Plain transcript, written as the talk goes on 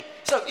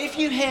So if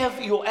you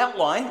have your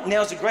outline,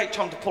 now's a great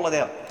time to pull it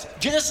out.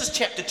 Genesis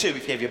chapter 2,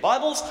 if you have your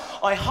Bibles.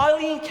 I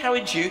highly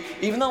encourage you,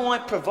 even though I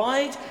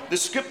provide the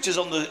scriptures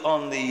on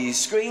the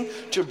screen,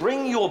 to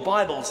bring your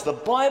Bibles. The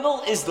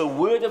Bible is the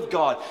Word of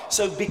God.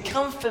 So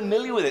become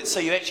familiar with it so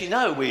you actually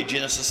know where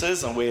Genesis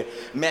is and where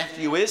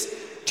Matthew is.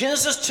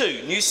 Genesis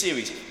 2, new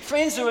series.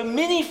 Friends, there are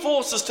many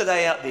forces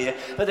today out there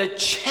that are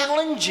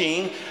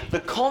challenging the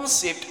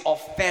concept of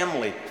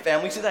family.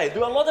 Family today.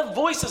 There are a lot of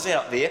voices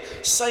out there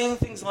saying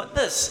things like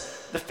this.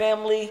 The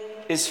family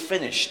is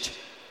finished.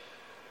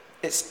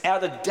 It's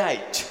out of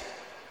date.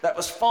 That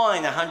was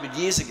fine 100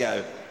 years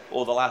ago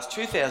or the last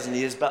 2,000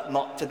 years, but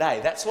not today.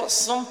 That's what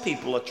some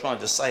people are trying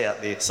to say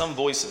out there, some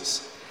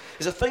voices.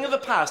 It's a thing of the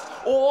past.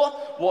 Or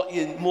what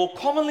you're more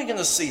commonly going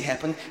to see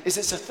happen is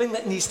it's a thing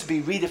that needs to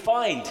be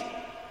redefined.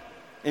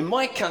 In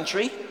my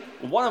country,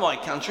 one of my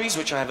countries,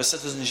 which I have a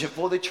citizenship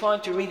for, they're trying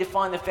to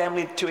redefine the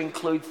family to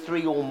include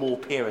 3 or more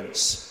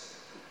parents.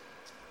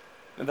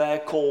 They're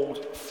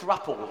called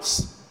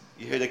thruples.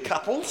 You heard of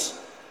couples?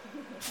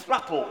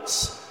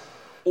 Thruples.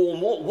 Or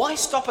more. Why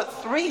stop at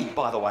 3,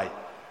 by the way?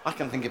 I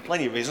can think of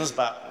plenty of reasons,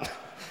 but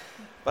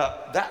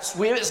that's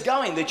where it's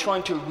going. They're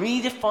trying to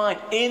redefine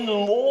in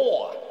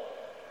law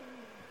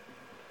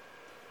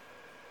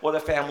what a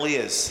family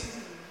is.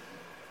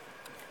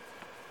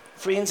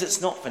 Friends, it's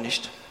not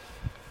finished.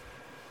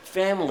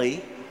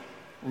 Family,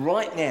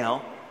 right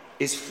now,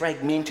 is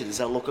fragmented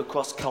as I look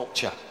across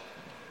culture.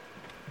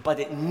 But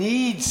it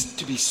needs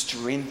to be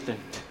strengthened.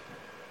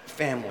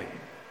 Family.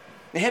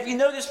 Now, have you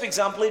noticed, for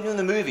example, even in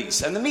the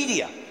movies and the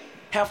media,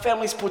 how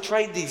families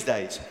portrayed these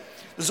days?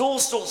 There's all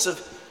sorts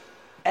of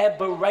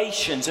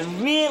aberrations.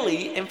 And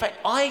really, in fact,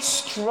 I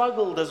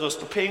struggled as I was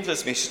preparing for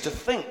this message to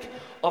think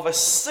of a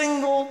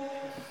single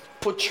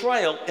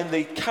portrayal in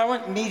the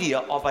current media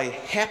of a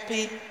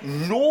happy,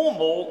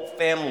 normal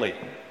family.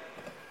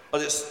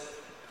 But it's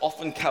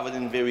often covered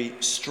in very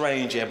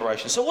strange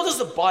aberrations. So what does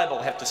the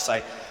Bible have to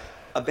say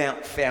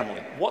about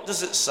family? What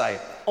does it say?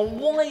 And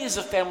why is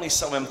a family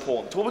so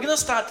important? Well, we're going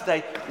to start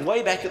today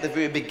way back at the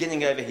very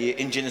beginning over here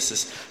in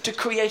Genesis to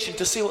creation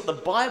to see what the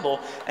Bible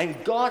and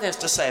God has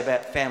to say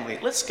about family.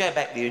 Let's go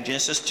back there in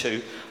Genesis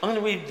 2. I'm going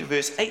to read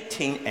verse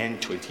 18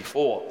 and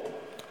 24.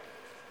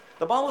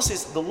 The Bible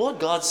says, the Lord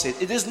God said,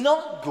 it is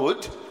not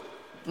good,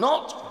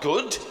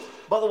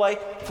 by the way,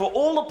 for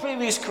all the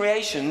previous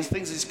creations,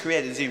 things He's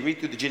created, as you read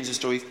through the Genesis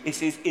stories, it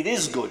says it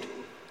is good.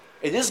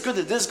 It is good,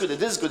 it is good,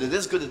 it is good, it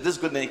is good, it is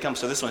good, and then it comes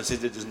to this one, it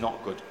says it is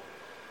not good.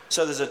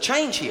 So there's a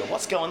change here.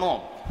 What's going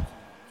on?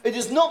 It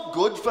is not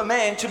good for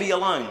man to be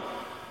alone.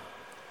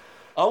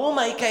 I will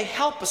make a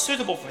helper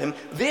suitable for him.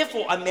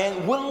 Therefore, a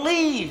man will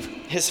leave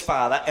his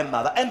father and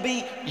mother and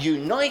be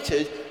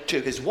united to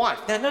his wife.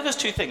 Now, notice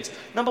 2 things.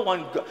 Number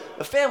 1,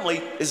 the family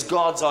is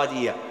God's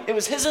idea. It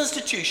was His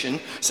institution,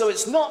 so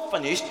it's not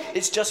finished.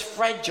 It's just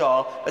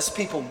fragile as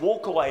people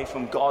walk away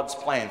from God's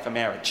plan for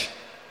marriage.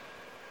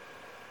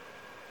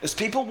 As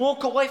people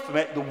walk away from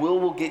it, the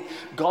world will get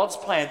God's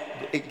plan,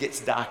 it gets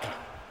darker.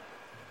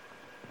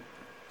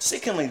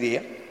 Secondly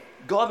there,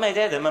 God made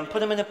Adam and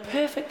put him in a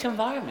perfect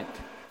environment.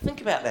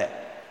 Think about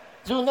that.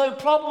 There were no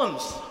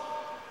problems,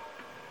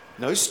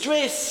 no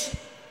stress,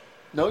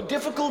 no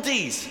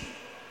difficulties.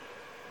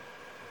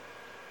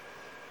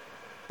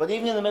 But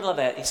even in the middle of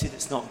that, He said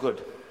it's not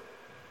good.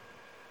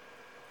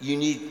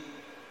 You're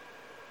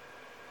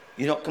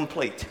not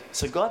complete.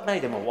 So God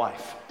made him a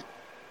wife.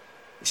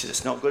 He said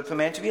it's not good for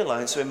man to be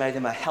alone, so He made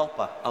him a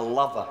helper, a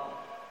lover,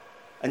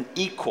 an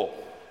equal,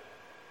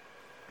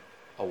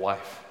 a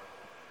wife.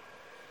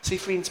 See,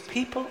 friends,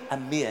 people are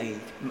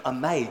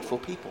made for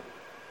people.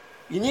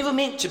 You're never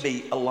meant to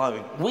be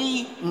alone.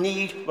 We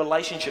need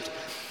relationships.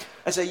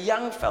 As a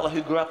young fella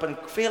who grew up in a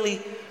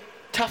fairly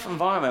tough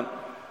environment,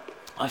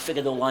 I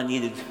figured all I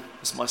needed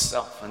was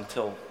myself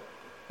until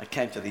I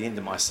came to the end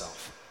of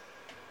myself.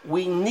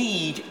 We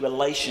need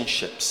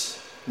relationships.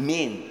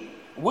 Men.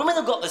 Women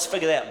have got this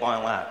figured out by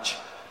and large.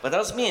 But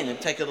us men, it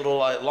take a little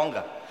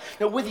longer.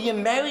 Now, whether you're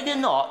married or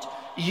not,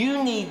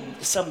 you need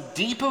some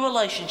deeper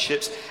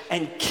relationships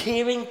and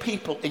caring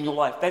people in your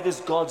life. That is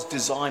God's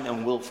design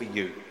and will for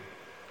you.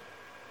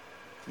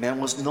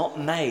 Man was not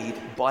made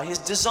by his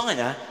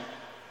designer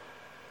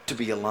to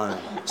be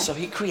alone. So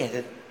He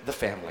created the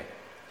family.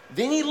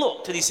 Then He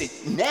looked and He said,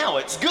 now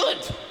it's good.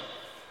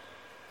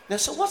 Now,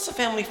 so what's the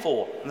family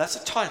for? And that's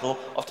the title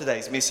of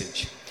today's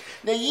message.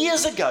 Now,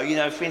 years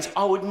ago, friends,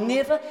 I would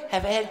never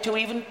have had to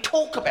even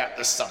talk about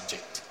this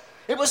subject.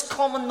 It was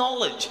common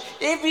knowledge.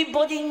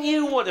 Everybody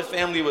knew what a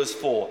family was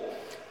for.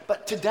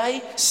 But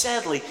today,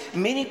 sadly,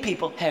 many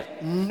people have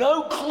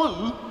no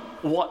clue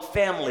what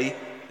family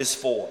is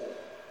for.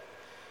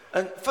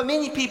 And for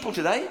many people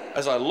today,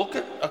 as I look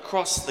at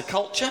across the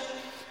culture,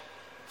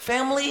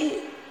 family,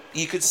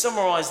 you could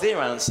summarize their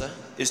answer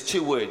as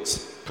 2 words,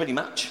 pretty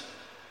much.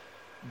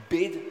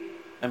 Bed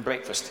and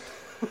breakfast.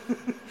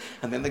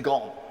 And then they're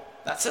gone.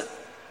 That's it.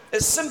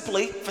 It's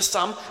simply, for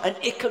some, an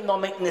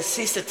economic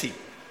necessity.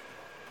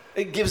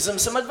 It gives them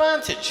some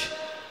advantage.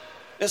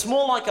 It's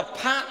more like a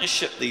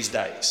partnership these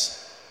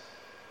days.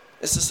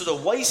 It's a sort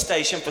of way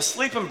station for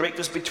sleep and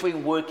breakfast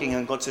between working,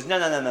 and God says, no.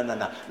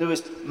 There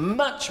is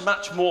much,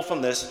 much more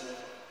from this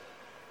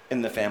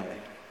in the family.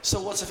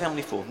 So what's a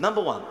family for?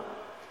 Number one,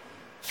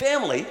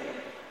 family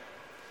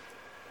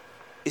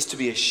is to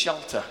be a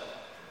shelter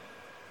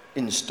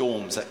in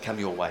storms that come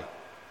your way.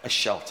 A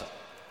shelter.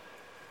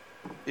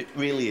 It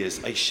really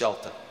is a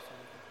shelter.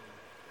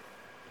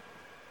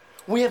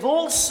 We have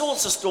all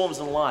sorts of storms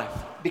in life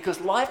because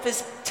life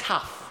is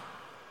tough.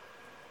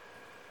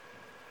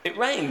 It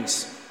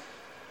rains.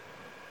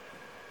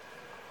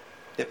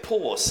 It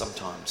pours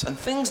sometimes, and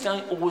things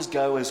don't always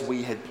go as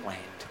we had planned.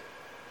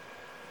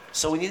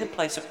 So we need a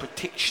place of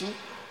protection,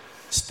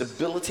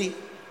 stability,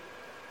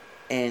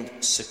 and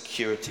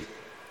security.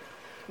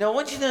 Now I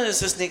want you to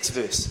notice this next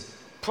verse,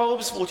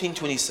 Proverbs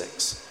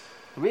 14:26.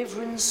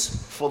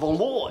 Reverence for the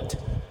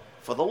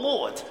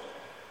Lord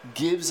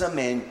gives a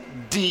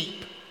man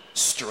deep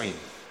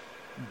strength.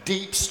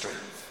 Deep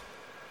strength.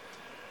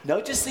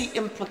 Notice the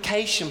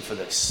implication for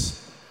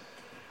this.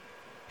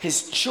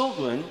 His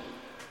children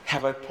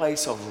have a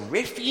place of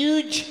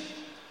refuge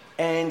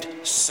and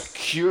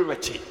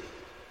security.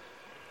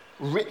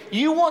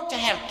 You want to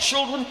have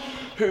children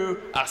who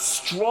are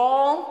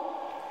strong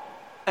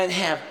and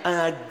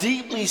are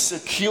deeply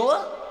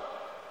secure?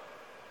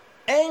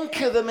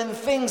 Anchor them in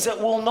things that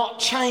will not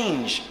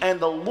change, and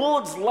the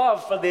Lord's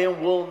love for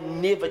them will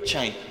never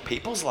change.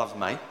 People's love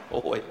may.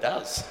 Oh, it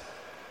does.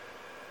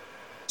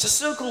 So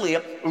circle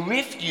there,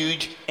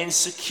 refuge and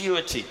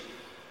security.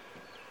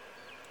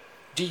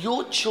 Do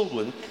your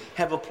children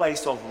have a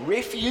place of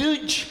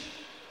refuge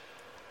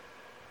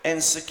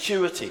and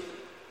security?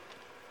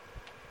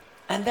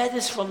 And that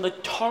is from the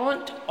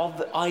torrent of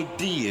the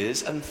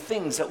ideas and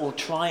things that will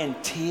try and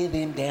tear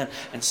them down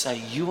and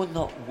say, you are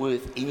not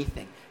worth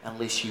anything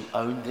unless you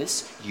own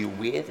this, you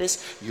wear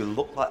this, you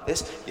look like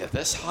this, you're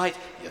this height,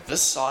 you're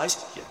this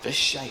size, you're this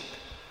shape.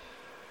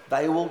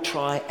 They will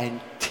try and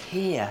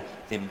tear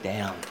them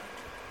down.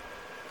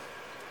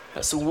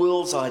 That's the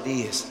world's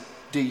ideas.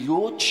 Do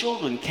your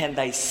children, can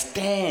they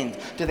stand?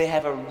 Do they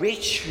have a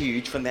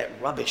refuge from that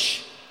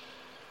rubbish?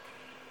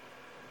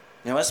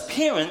 Now, as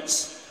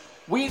parents,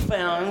 we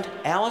found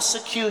our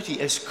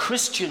security, as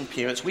Christian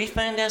parents, we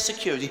found our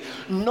security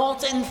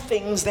not in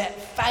things that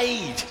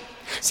fade.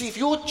 See, if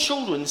your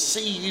children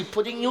see you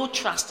putting your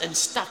trust in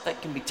stuff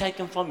that can be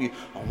taken from you,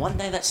 and one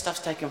day that stuff's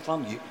taken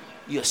from you,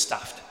 you're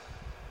stuffed.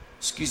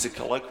 Excuse the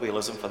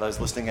colloquialism for those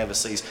listening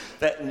overseas.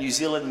 That in New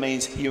Zealand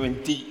means you're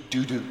in deep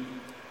doo-doo.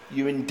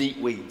 You're in deep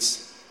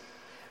weeds.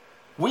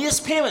 We as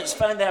parents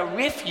found our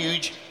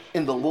refuge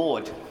in the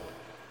Lord.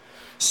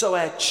 So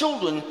our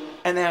children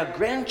and our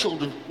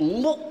grandchildren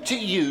look to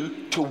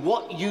you, to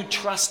what you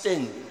trust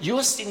in.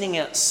 You're sending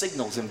out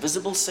signals,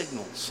 invisible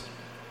signals.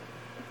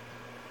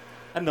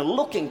 And they're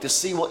looking to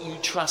see what you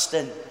trust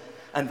in.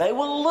 And they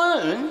will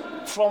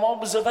learn from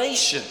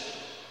observation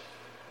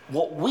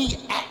what we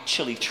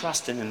actually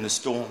trust in the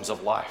storms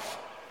of life.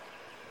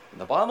 And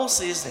the Bible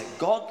says that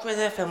God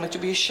created our family to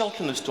be a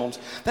shelter in the storms.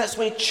 That's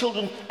where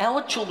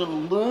our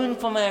children learn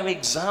from our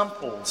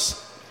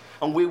examples.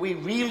 And where we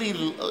really,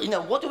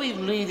 what do we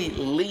really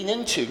lean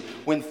into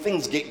when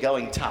things get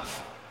going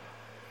tough?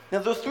 Now,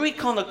 there are three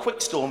kind of quick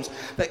storms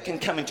that can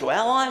come into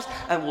our lives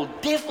and will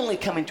definitely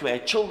come into our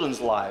children's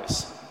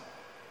lives.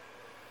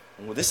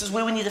 Well, this is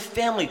where we need a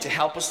family to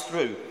help us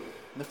through.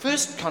 The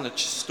first kind of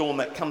storm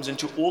that comes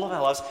into all of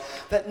our lives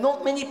that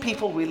not many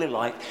people really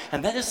like,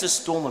 and that is the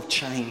storm of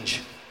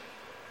change.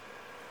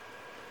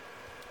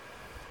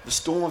 The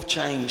storm of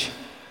change.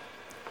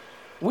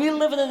 We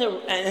live in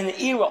an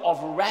era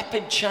of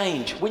rapid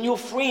change. When your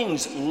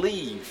friends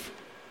leave,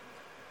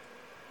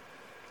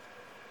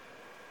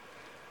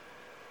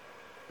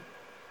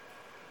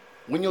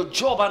 when your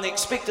job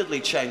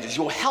unexpectedly changes,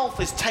 your health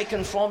is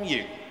taken from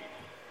you.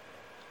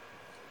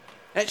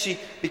 Actually,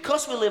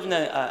 because we live in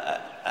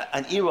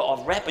an era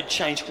of rapid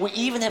change, we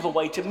even have a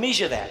way to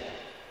measure that.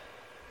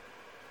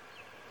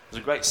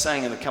 There's a great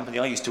saying in the company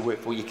I used to work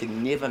for, you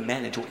can never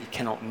manage what you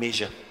cannot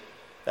measure.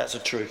 That's the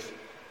truth.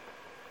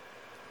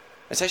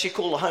 It's actually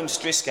called the home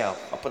stress scale.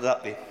 I'll put it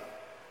up there.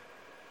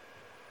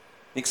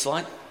 Next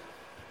slide.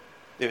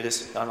 There it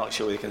is. I'm not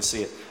sure you can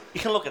see it. You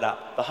can look it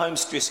up. The home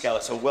stress scale,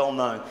 it's a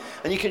well-known.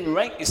 And you can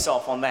rate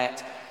yourself on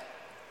that.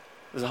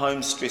 There's a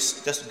home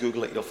stress, just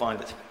Google it, you'll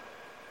find it.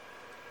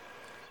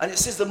 And it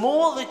says the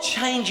more the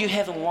change you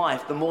have in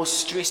life, the more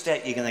stressed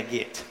out you're going to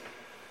get.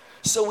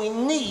 So we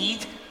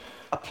need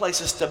a place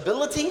of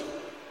stability,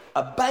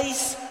 a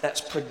base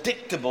that's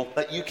predictable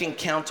that you can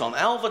count on.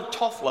 Alvin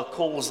Toffler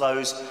calls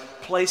those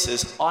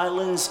places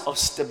islands of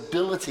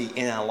stability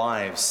in our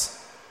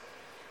lives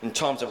in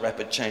times of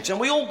rapid change. And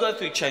we all go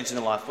through change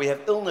in life. We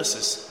have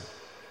illnesses.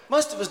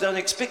 Most of us don't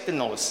expect an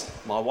illness.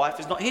 My wife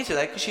is not here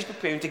today because she's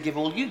preparing to give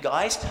all you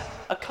guys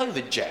a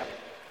COVID jab.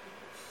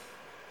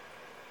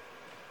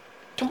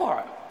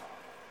 Tomorrow.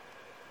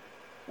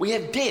 We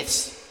have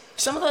deaths.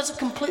 Some of those are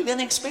completely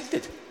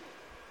unexpected.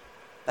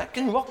 That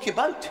can rock your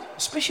boat,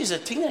 especially as a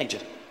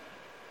teenager.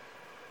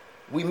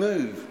 We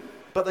move.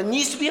 But there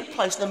needs to be a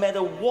place, no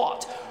matter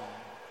what.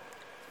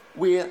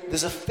 where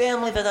there's a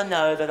family that I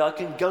know that I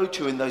can go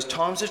to in those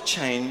times of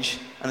change,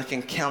 and I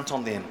can count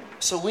on them.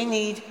 So we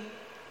need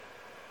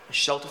a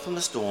shelter from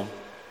the storm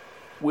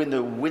when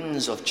the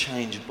winds of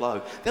change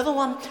blow. The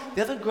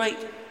other great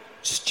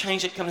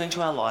change that comes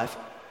into our life,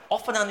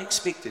 often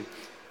unexpected,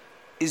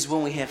 is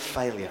when we have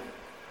failure.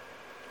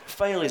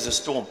 Failure is a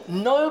storm.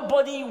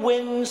 Nobody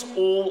wins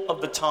all of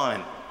the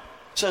time.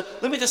 So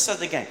let me just say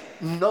it again.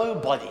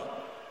 Nobody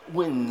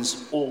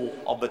wins all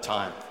of the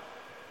time.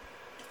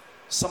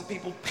 Some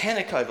people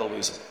panic over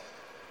losing.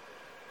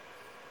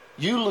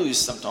 You lose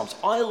sometimes,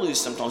 I lose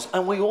sometimes,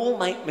 and we all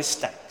make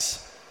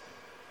mistakes.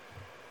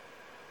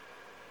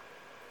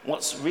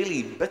 What's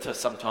really bitter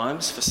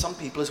sometimes for some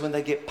people is when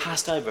they get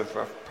passed over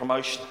for a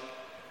promotion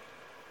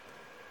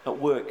at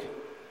work,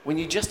 when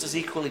you're just as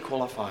equally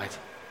qualified.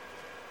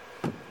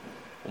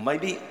 Or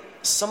maybe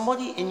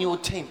somebody in your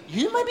team,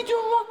 you may be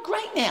doing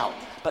great now,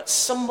 but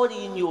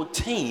somebody in your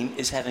team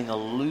is having a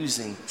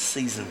losing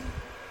season.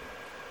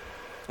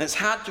 And it's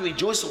hard to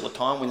rejoice all the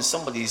time when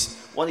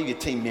one of your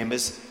team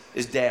members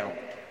is down.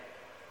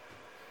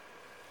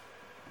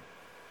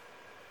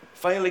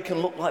 Failure can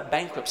look like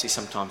bankruptcy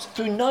sometimes.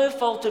 Through no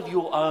fault of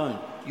your own,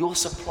 your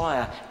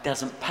supplier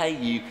doesn't pay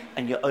you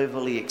and you're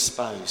overly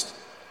exposed.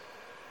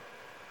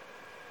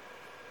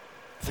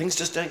 Things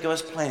just don't go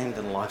as planned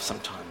in life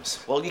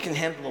sometimes. Well, you can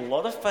handle a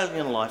lot of failure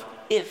in life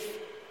if,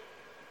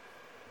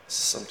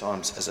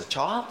 sometimes as a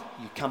child,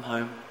 you come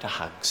home to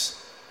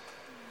hugs.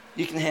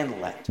 You can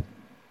handle that.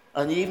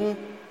 And even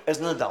as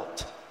an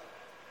adult,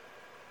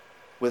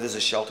 where there's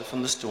a shelter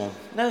from the storm.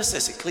 Notice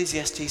this,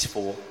 Ecclesiastes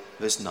 4,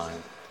 verse 9.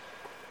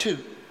 2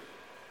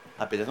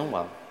 are better than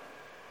 1.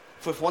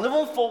 For if one of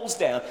them falls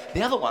down,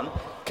 the other one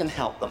can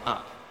help them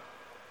up.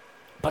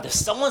 But if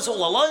someone's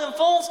all alone and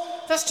falls,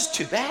 that's just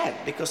too bad,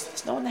 because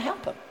there's no one to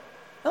help them.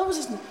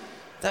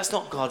 That's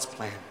not God's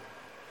plan.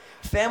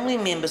 Family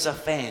members are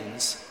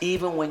fans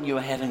even when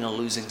you're having a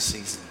losing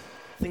season.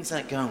 Things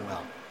aren't going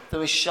well.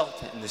 There is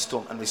shelter in the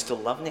storm, and they still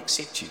love and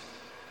accept you.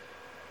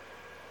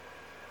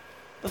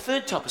 The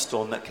third type of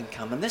storm that can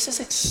come, and this is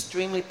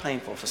extremely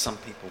painful for some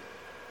people,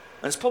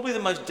 and it's probably the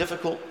most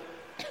difficult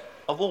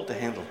of all to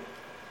handle,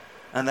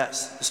 and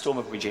that's the storm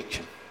of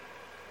rejection.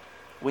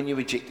 When you're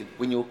rejected,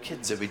 when your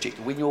kids are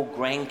rejected, when your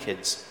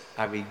grandkids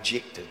are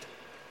rejected.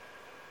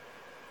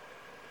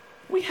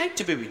 We hate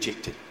to be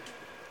rejected,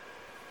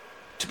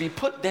 to be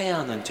put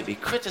down and to be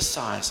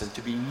criticized and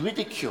to be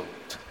ridiculed.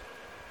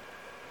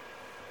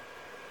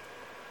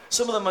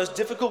 Some of the most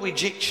difficult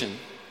rejection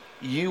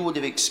you would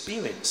have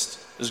experienced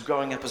is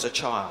growing up as a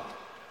child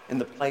in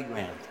the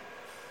playground.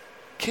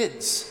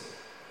 Kids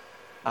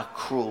are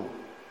cruel.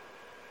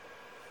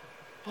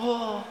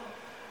 Oh,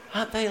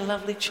 aren't they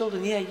lovely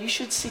children? Yeah, you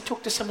should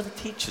talk to some of the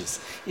teachers.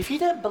 If you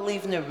don't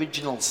believe in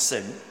original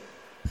sin,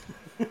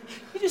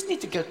 you just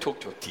need to go talk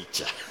to a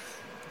teacher.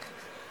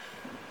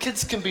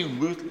 Kids can be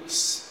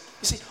ruthless.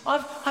 You see,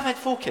 I've had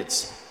 4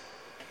 kids,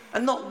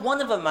 and not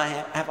one of them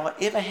have I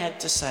ever had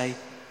to say,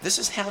 this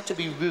is how to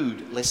be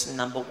rude, lesson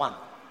number 1.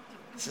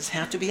 This is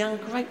how to be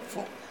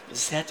ungrateful.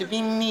 This is how to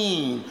be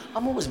mean.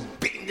 I'm always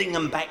bending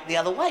them back the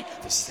other way.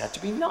 This is how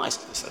to be nice.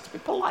 This is how to be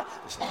polite.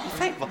 This is how to be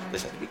thankful.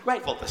 This is how to be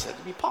grateful. This is how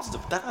to be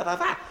positive. Da, da, da,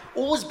 da.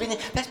 Always been.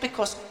 That's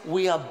because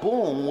we are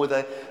born with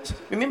a...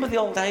 Remember the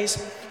old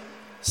days?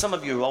 Some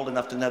of you are old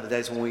enough to know the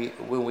days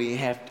when we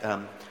have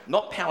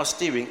not power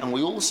steering, and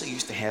we also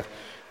used to have...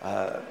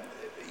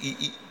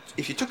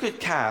 if you took a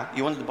car,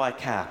 you wanted to buy a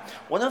car,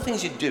 one of the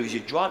things you'd do is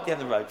you'd drive down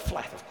the road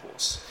flat, of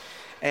course,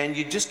 and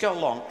you'd just go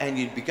along, and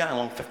you'd be going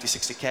along 50,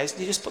 60 k's, and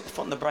you just put the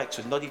foot on the brakes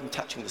with not even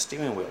touching the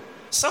steering wheel.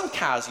 Some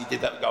cars you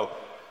did that would go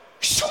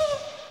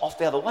off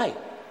the other way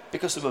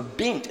because they were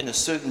bent in a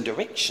certain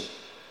direction.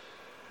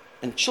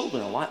 And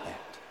children are like that.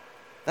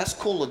 That's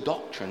called a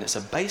doctrine. It's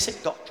a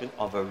basic doctrine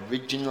of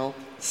original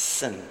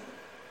sin.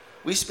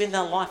 We spend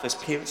our life as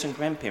parents and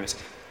grandparents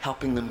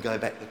helping them go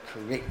back the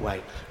correct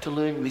way, to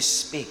learn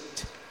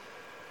respect.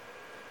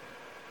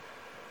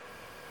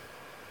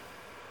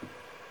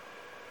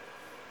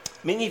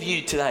 Many of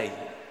you today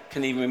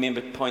can even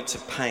remember points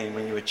of pain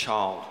when you were a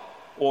child,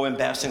 or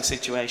embarrassing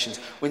situations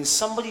when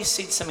somebody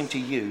said something to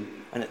you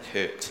and it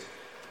hurt.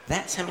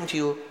 That's happening to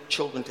your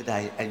children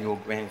today and your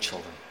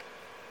grandchildren.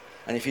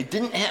 And if you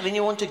didn't have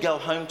anyone to go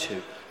home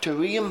to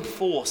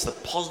reinforce the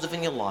positive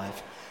in your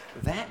life,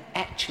 that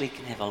actually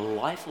can have a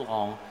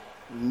lifelong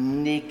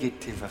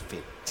negative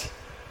effect.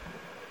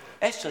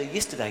 Actually,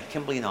 yesterday,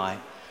 Kimberly and I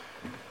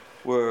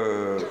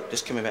were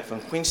just coming back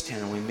from Queenstown,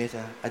 and we met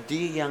a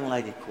dear young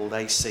lady called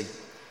AC.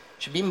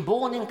 She'd been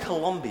born in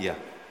Colombia.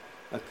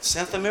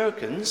 South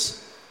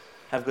Americans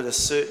have got a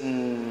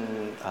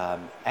certain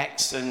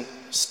accent,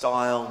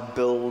 style,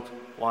 build,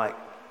 like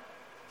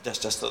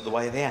just the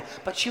way they are.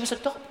 But she was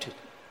adopted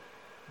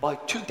by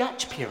 2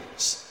 Dutch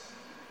parents.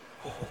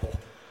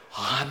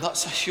 I'm not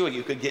so sure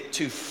you could get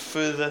 2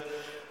 further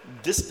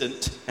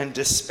distant and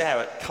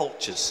disparate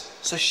cultures.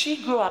 So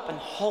she grew up in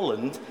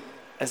Holland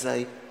as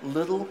a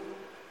little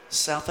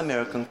South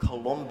American,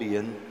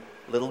 Colombian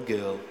little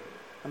girl.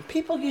 And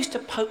people used to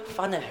poke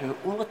fun at her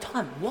all the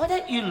time. Why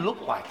don't you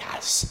look like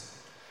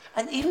us?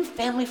 And even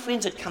family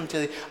friends had come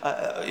to,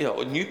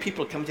 new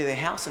people had come to their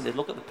house and they'd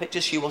look at the picture,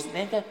 she wasn't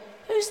there and go,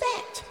 who's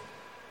that?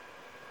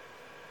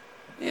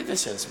 Yeah,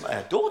 this is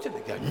our daughter. They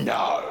go,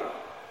 no.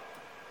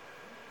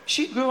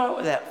 She grew up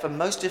with that for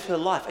most of her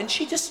life, and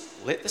she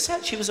just let this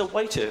out. She was a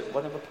waiter at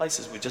one of the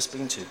places we'd just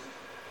been to.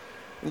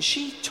 And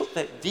she took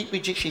that deep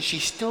rejection. She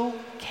still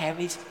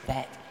carries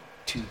that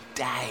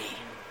today.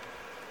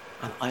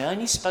 And I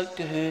only spoke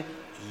to her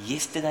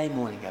yesterday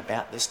morning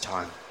about this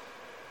time.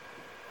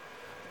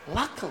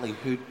 Luckily,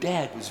 her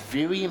dad was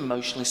very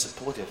emotionally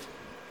supportive.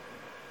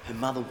 Her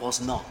mother was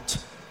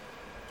not.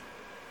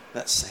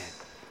 That's sad.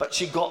 But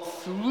she got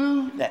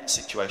through that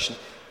situation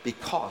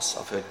because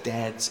of her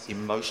dad's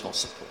emotional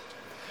support.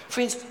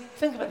 Friends,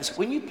 think about this.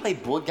 When you play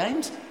board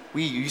games,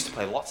 we used to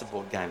play lots of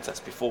board games. That's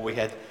before we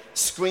had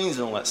screens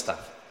and all that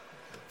stuff.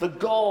 The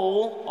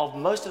goal of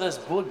most of those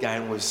board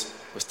games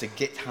was to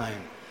get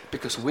home.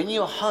 Because when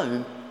you're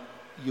home,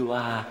 you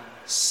are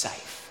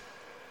safe.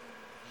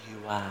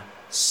 You are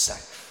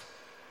safe.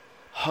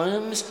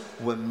 Homes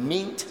were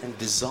meant and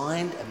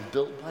designed and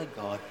built by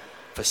God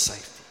for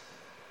safety.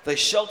 They're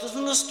shelters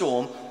in the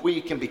storm where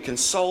you can be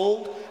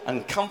consoled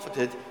and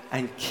comforted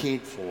and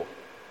cared for.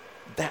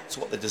 That's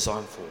what they're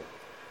designed for.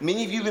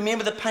 Many of you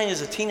remember the pain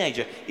as a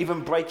teenager, even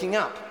breaking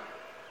up.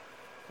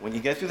 When you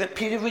go through that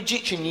period of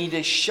rejection, you need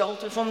a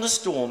shelter from the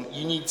storm.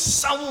 You need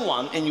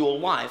someone in your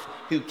life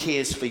who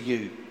cares for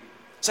you.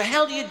 So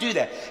how do you do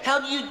that? How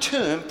do you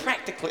turn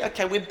practically?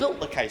 Okay, we've built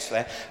the case for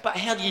that, but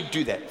how do you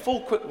do that?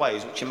 4 quick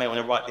ways, which you may want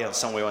to write down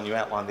somewhere on your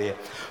outline there.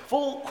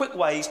 4 quick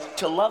ways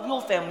to love your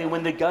family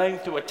when they're going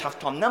through a tough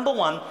time. Number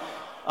 1,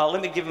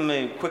 let me give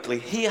them quickly.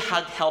 Hear,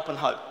 hug, help, and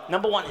hope.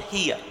 Number 1,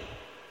 hear.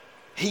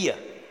 Hear.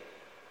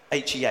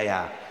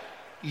 H-E-A-R.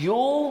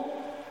 Your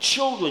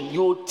children,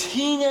 your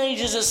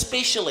teenagers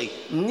especially,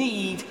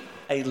 need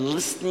a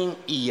listening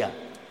ear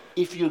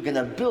if you're going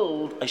to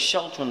build a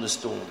shelter in the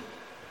storm.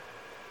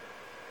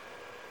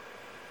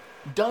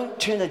 Don't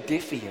turn a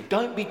deaf ear.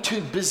 Don't be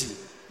too busy.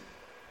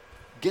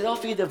 Get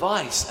off your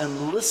device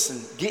and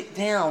listen. Get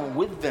down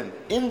with them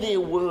in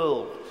their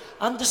world.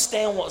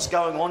 Understand what's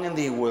going on in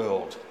their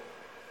world.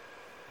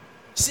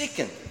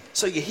 Second,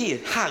 so you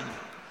hear, hug.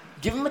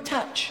 Give them a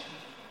touch.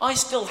 I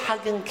still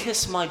hug and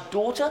kiss my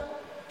daughter.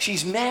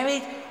 She's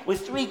married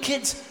with 3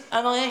 kids,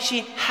 and I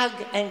actually hug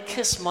and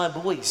kiss my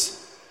boys.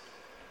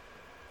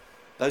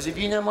 Those of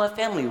you who know my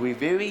family, we're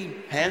very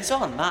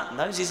hands-on. Martin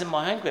knows he's in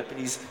my home group, and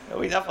he's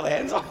enough for the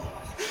hands-on.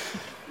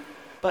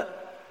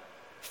 But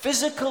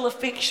physical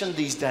affection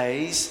these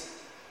days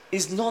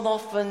is not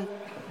often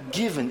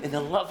given in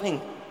a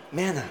loving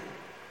manner.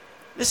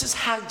 This is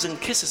hugs and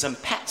kisses and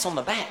pats on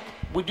the back.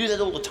 We do that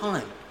all the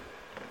time.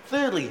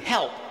 Thirdly,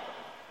 help.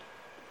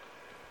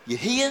 You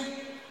hear,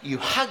 you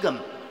hug them.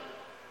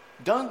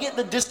 Don't get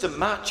the distant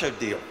macho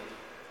deal.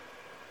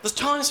 There's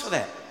times for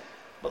that,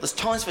 but there's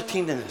times for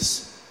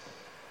tenderness.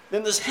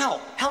 Then there's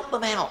help. Help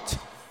them out.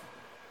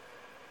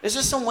 Is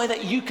there some way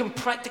that you can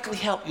practically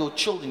help your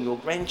children, your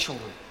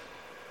grandchildren?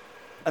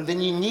 And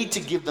then you need to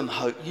give them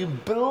hope. You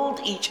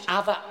build each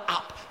other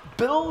up.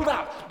 Build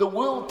up. The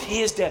world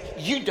tears down.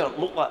 You don't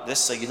look like this,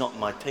 so you're not in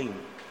my team.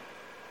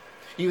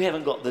 You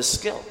haven't got this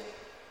skill.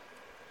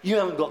 You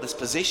haven't got this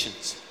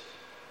possessions.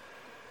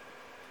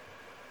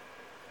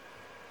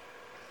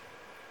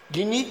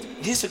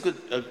 Here's a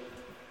good,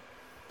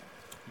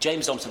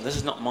 James Dobson, this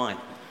is not mine.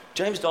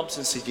 James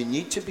Dobson said you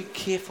need to be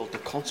careful to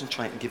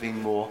concentrate on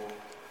giving more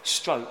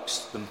strokes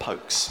than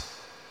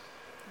pokes.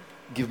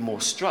 Give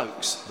more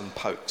strokes than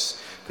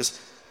pokes.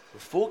 Because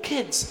with 4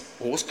 kids,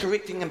 always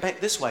correcting them back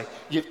this way,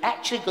 you've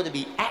actually got to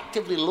be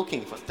actively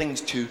looking for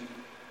things to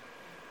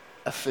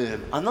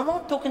affirm. And I'm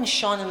not talking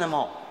shining them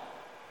on.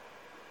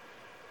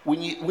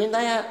 When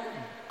they are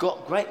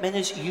got great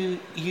manners,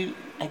 you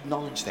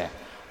acknowledge that.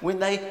 When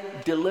they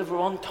deliver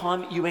on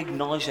time, you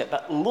acknowledge that.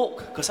 But look,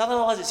 because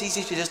otherwise it's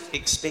easy to just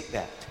expect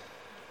that.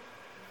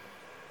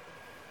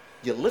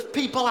 You lift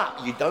people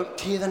up. You don't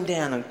tear them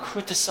down and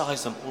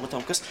criticize them all the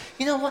time. Because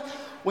you know what?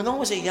 When I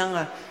was a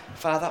younger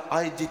father,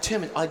 I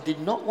determined I did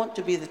not want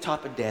to be the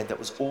type of dad that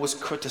was always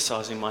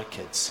criticizing my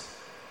kids.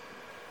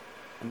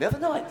 And the other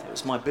night, it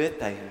was my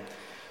birthday. And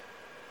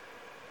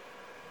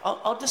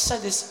I'll just say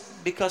this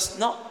because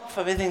not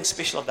for anything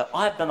special of that.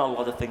 I've done a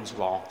lot of things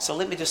wrong. So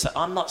let me just say,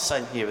 I'm not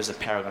saying here as a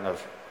paragon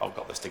of, I've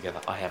got this together.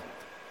 I haven't.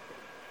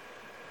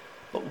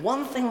 But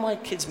one thing my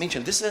kids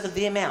mentioned, this is out of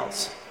their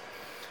mouths.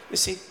 They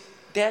said,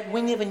 Dad,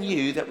 we never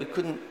knew that we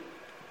couldn't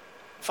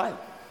fail.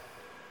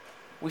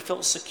 We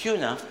felt secure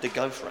enough to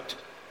go for it.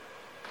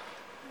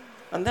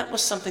 And that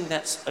was something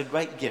that's a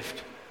great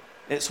gift.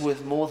 It's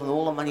worth more than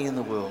all the money in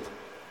the world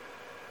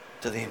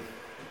to them.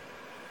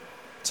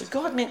 So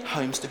God meant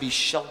homes to be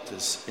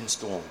shelters in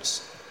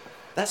storms.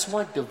 That's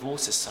why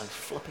divorce is so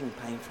flipping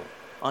painful.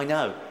 I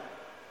know.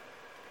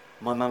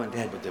 My mum and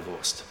dad were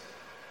divorced.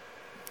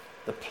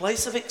 The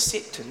place of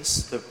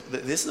acceptance,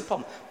 this is the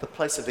problem, the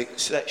place of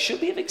that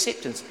should be of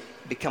acceptance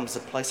becomes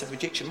the place of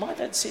rejection. My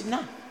dad said,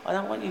 no, I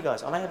don't want you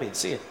guys. I'm happy to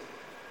see it.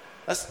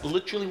 That's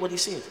literally what he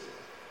said.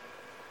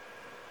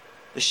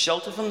 The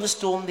shelter from the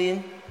storm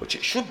then, which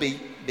it should be,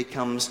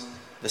 becomes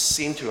the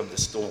center of the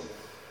storm.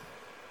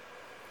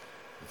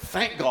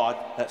 Thank God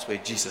that's where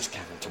Jesus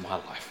came into my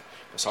life.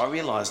 Because I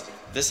realized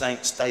this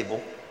ain't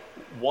stable.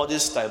 What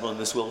is stable in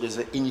this world is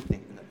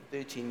anything. And at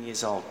 13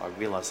 years old, I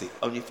realized the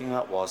only thing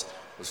that was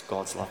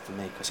God's love for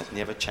me, because it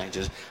never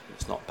changes. And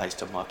it's not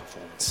based on my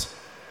performance.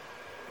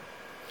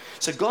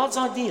 So God's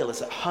ideal is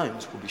that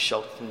homes will be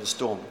sheltered from the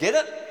storm. Get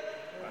it?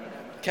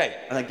 Okay,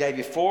 and I gave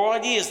you 4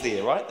 ideas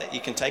there, right, that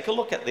you can take a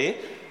look at there.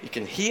 You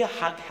can hear,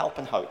 hug, help,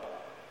 and hope.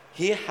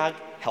 Hear, hug,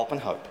 help,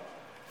 and hope.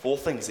 4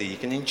 things there you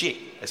can inject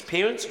as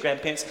parents,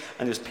 grandparents,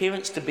 and as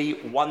parents to be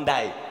one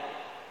day.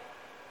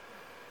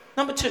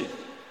 Number 2,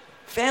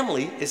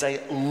 family is a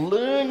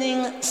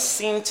learning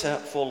center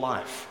for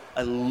life.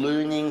 A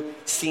learning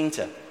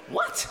center.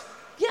 What?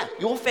 Yeah,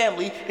 your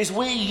family is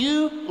where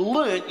you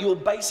learn your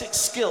basic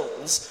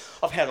skills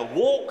of how to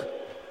walk,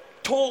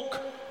 talk,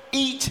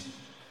 eat,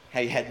 how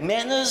you had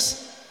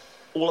manners,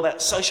 all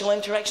about social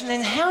interaction,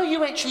 and how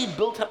you actually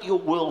built up your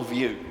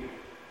worldview.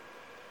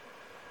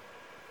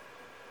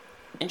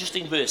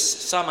 Interesting verse,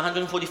 Psalm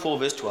 144,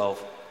 verse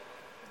 12.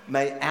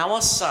 May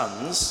our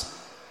sons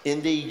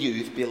in their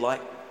youth be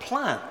like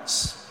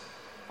plants.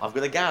 I've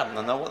got a garden,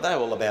 I know what they're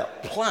all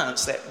about.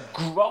 Plants that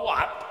grow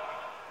up,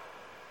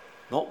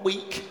 not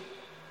weak,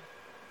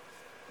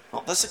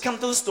 not that succumb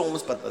to the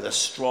storms, but that are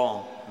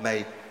strong.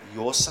 May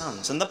your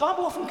sons. And the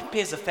Bible often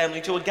compares a family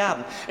to a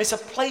garden. It's a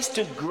place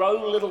to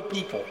grow little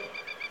people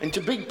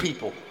into big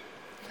people.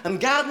 And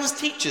gardens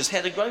teach us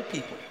how to grow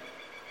people.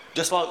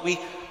 Just like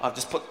I've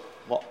just put,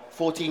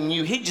 14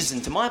 new hedges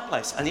into my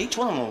place. And each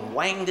one of them are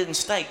wanged in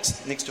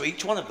stakes next to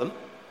each one of them.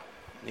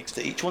 Next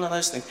to each one of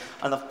those things.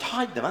 And I've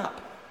tied them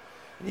up.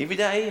 And every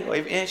day,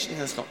 actually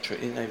that's not true,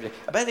 every day.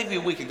 About every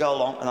week I go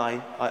along and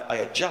I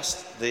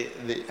adjust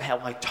how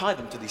I tie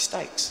them to these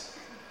stakes.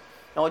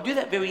 Now I do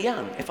that very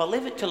young. If I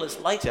leave it till it's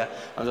later,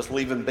 I'll just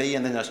leave them be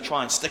and then I just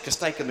try and stick a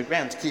stake in the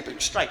ground to keep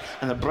it straight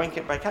and I break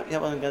up. You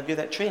know what I'm going to do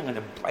that tree? I'm going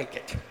to break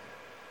it.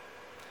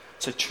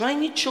 So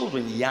train your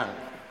children young.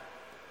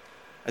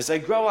 As they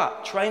grow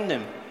up, train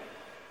them.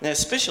 Now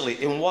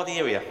especially in what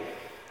area?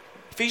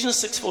 Ephesians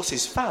 6:4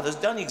 says, fathers,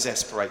 don't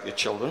exasperate your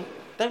children.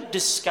 Don't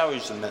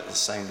discourage them, that's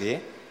saying there,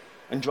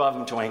 and drive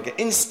them to anger.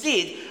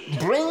 Instead,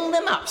 bring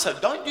them up. So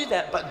don't do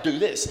that, but do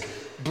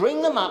this.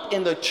 Bring them up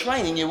in the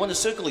training. You want to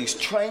circle these,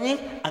 training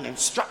and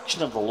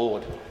instruction of the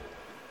Lord.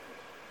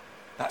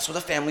 That's what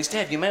a family is to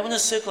have. You may want to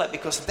circle that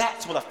because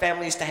that's what a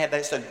family is to have.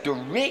 That's a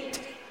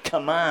direct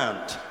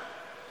command.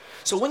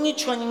 So when you're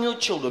training your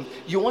children,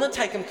 you want to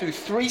take them through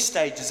 3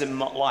 stages in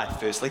life.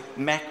 Firstly,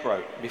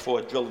 macro, before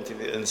I drill into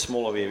the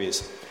smaller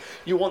areas.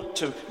 You want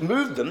to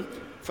move them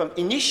from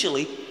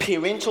initially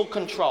parental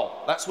control.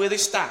 That's where they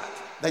start.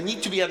 They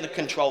need to be under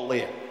control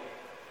there.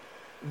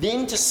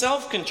 Then to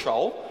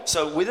self-control.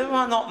 So whether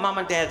or not mum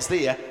and dad's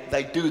there,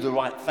 they do the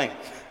right thing.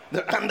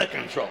 They're under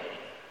control.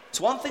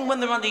 It's one thing when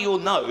they're under your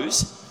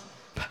nose.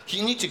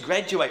 You need to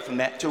graduate from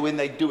that to when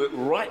they do it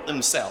right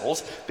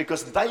themselves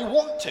because they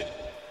want to.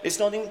 It's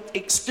not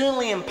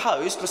externally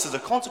imposed because there's a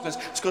consequence.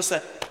 It's because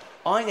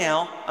I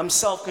now am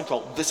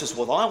self-controlled. This is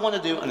what I want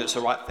to do and it's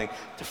the right thing.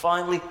 To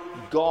finally,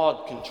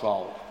 God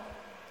control.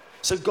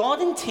 So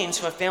God intends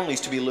for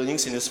families to be learning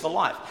centers for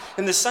life.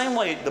 In the same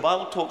way, the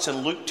Bible talks in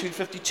Luke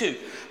 2:52,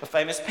 a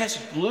famous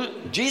passage.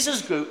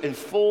 Jesus grew in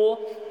 4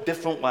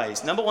 different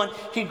ways. Number 1,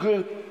 he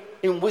grew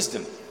in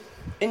wisdom,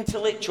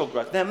 intellectual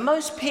growth. Now,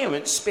 most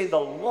parents spend a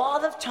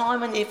lot of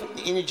time and effort and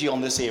energy on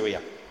this area.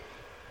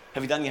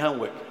 Have you done your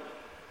homework?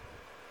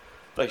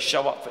 They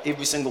show up for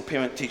every single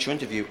parent-teacher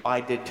interview. I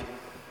did.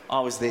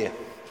 I was there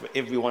for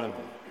every one of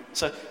them.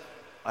 So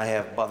I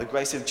have, by the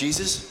grace of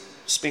Jesus,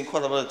 spent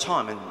quite a lot of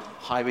time in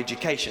higher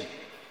education.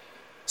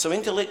 So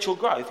intellectual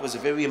growth was a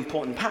very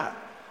important part.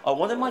 I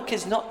wanted my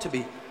kids not to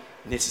be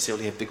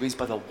necessarily have degrees,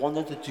 but I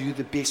wanted to do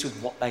the best with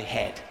what they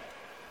had.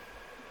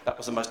 That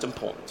was the most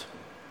important.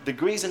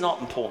 Degrees are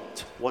not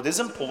important. What is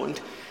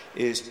important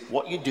is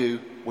what you do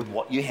with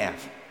what you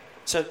have.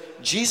 So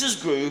Jesus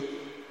grew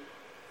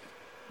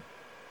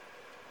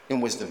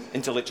in wisdom,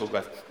 intellectual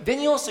growth. Then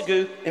he also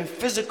grew in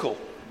physical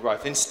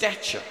growth, in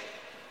stature.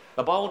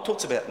 The Bible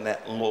talks about in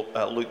that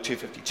Luke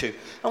 2:52.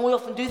 And we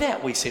often do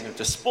that. We send them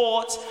to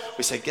sports.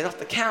 We say, get off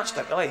the couch,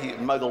 don't go,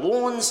 mow the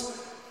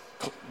lawns,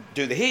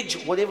 do the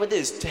hedge, whatever it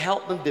is, to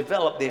help them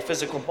develop their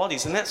physical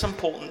bodies. And that's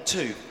important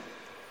too.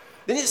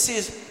 Then it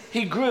says,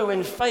 he grew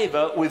in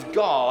favor with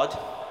God.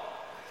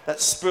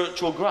 That's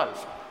spiritual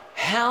growth.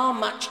 How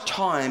much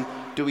time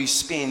do we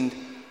spend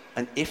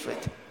and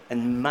effort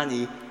and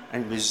money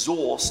and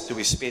resource do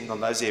we spend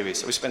on those areas?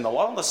 So we spend a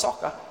lot on the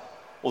soccer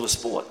or the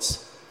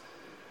sports.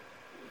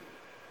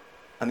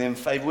 And then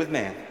favor with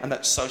man, and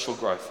that's social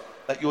growth.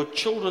 That your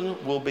children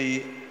will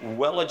be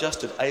well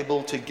adjusted,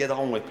 able to get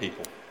on with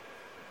people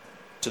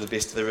to the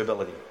best of their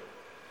ability.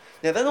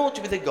 Now that ought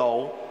to be the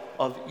goal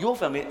of your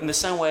family in the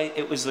same way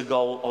it was the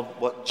goal of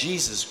what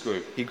Jesus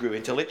grew. He grew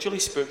intellectually,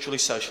 spiritually,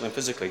 socially, and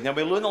physically. Now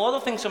we learn a lot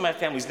of things from our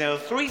families. There are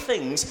 3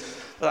 things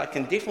that I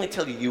can definitely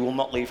tell you will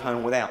not leave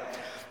home without.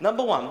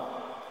 Number 1,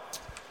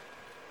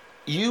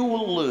 You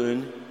will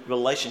learn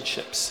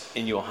relationships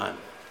in your home.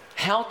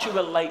 How to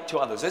relate to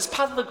others. That's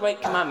part of the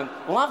Great Commandment.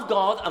 Love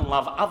God and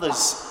love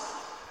others.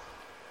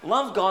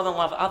 Love God and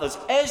love others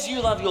as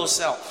you love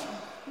yourself.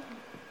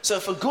 So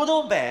for good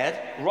or bad,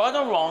 right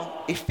or wrong,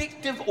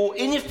 effective or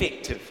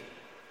ineffective,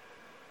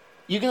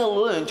 you're going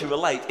to learn to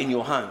relate in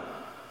your home.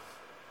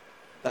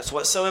 That's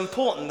what's so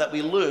important, that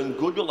we learn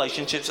good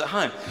relationships at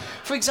home.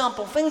 For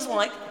example, things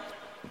like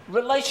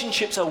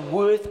relationships are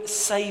worth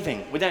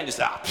saving. We don't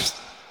just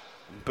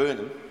burn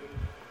them.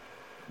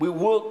 We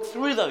work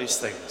through those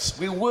things.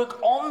 We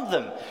work on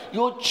them.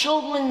 Your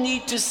children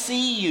need to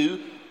see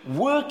you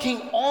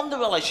working on the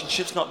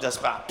relationships, not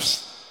just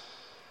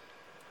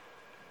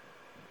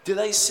Do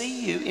they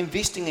see you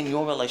investing in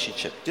your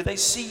relationship? Do they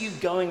see you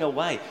going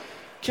away?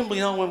 Kimberly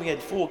and I, when we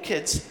had 4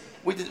 kids,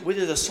 we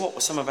did a swap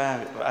with some of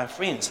our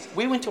friends.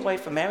 We went away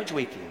for marriage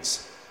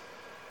weekends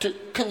to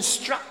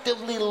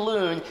constructively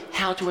learn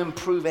how to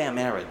improve our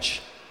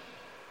marriage.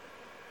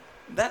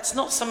 That's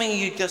not something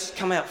you just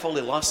come out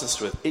fully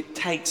licensed with. It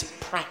takes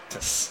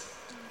practice.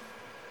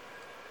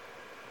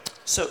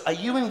 So are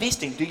you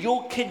investing? Do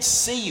your kids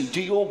see you?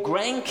 Do your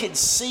grandkids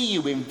see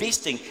you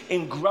investing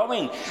in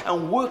growing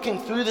and working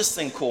through this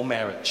thing called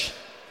marriage?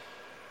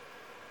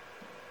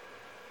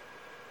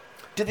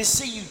 Do they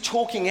see you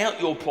talking out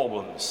your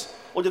problems?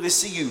 Or do they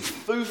see you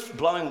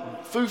blowing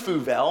foo-foo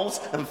valves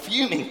and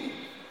fuming?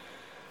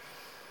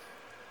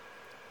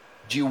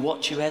 Do you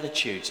watch your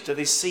attitudes? Do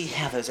they see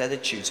how those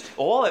attitudes?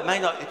 Or it may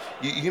not,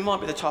 you might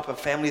be the type of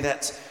family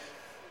that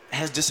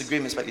has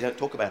disagreements, but you don't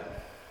talk about them.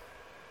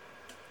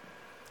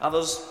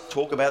 Others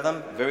talk about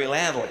them very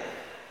loudly.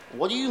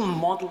 What are you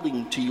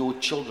modeling to your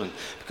children?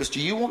 Because do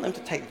you want them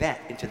to take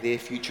that into their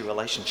future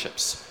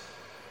relationships?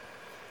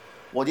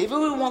 Whatever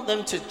we want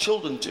them to,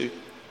 children to,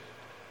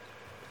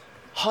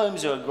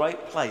 homes are a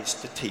great place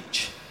to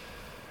teach.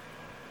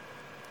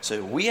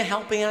 So we are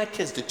helping our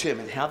kids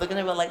determine how they're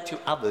going to relate to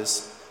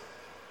others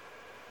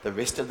the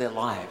rest of their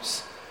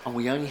lives. And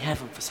we only have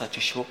them for such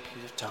a short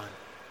period of time.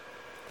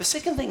 The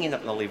second thing you're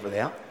not going to leave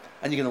without,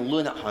 and you're going to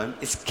learn at home,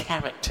 is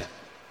character.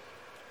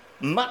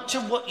 Much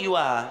of what you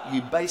are,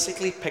 you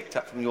basically picked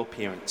up from your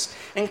parents.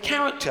 And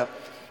character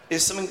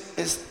is something,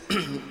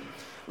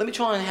 let me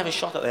try and have a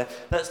shot at that.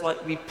 That's like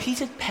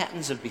repeated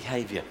patterns of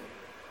behavior.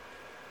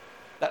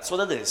 That's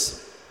what it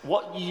is.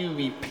 What you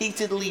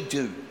repeatedly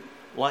do.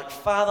 Like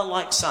father,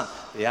 like son.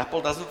 The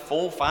apple doesn't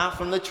fall far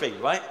from the tree,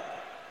 right?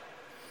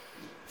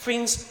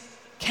 Friends,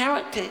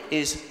 character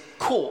is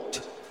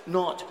caught,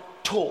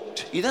 not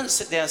taught. You don't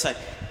sit down and say,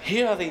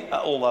 here are the,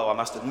 although I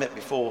must admit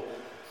before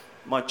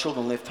my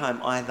children left home,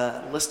 I had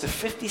a list of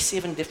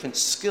 57 different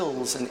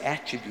skills and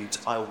attributes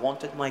I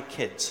wanted my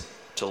kids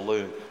to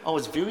learn. I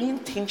was very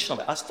intentional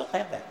about it. I still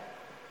have that.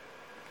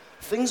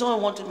 Things I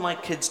wanted my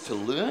kids to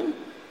learn,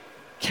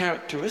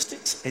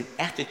 characteristics and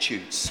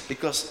attitudes.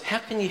 Because how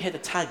can you hit a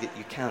target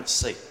you can't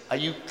see? Are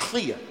you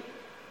clear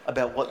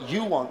about what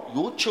you want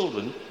your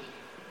children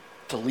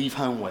to leave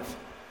home with?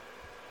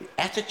 The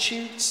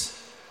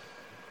attitudes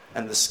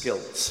and the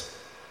skills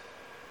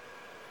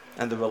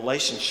and the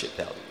relationship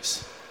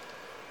values.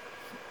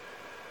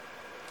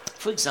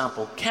 For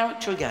example,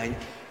 character again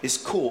is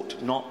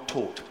caught, not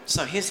taught.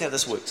 So here's how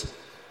this works.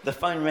 The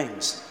phone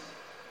rings.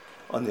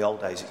 In the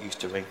old days it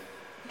used to ring.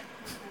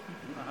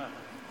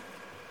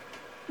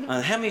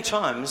 And how many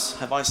times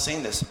have I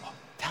seen this? Oh,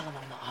 tell them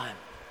I'm not home.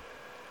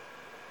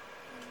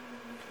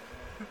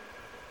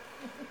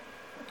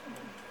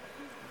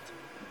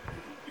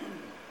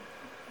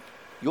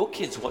 Your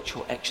kids watch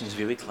your actions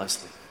very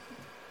closely.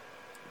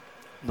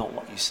 Not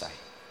what you say.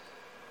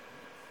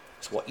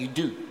 It's what you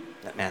do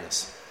that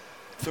matters.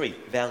 3,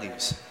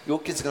 values. Your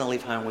kids are going to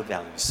leave home with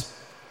values.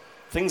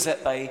 Things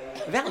that they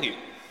value.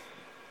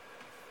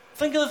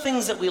 Think of the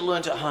things that we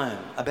learned at home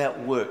about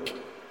work,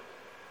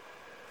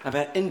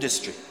 about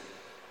industry,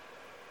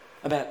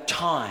 about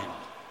time,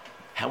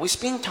 how we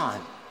spend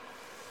time,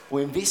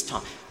 we invest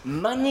time,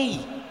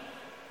 money,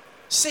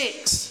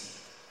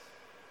 sex.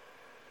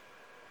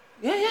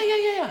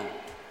 Yeah.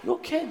 Your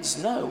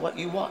kids know what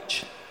you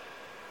watch,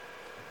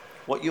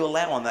 what you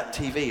allow on that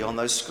TV, on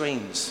those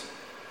screens.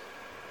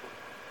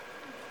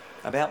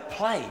 About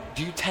play.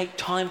 Do you take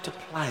time to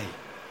play?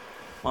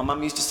 My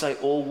mum used to say,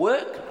 all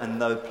work and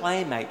no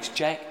play makes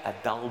Jack a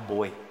dull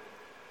boy.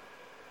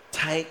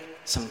 Take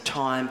some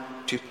time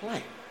to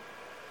play.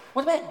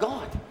 What about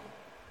God?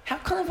 How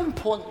kind of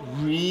important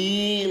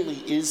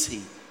really is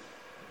He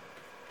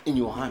in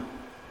your home?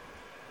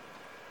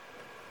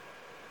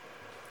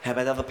 How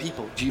about other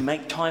people? Do you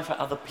make time for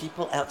other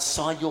people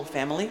outside your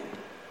family?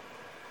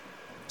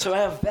 So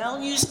our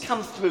values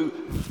come through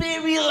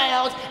very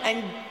loud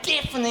and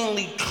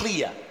deafeningly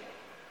clear.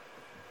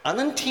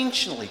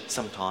 Unintentionally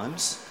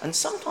sometimes, and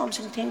sometimes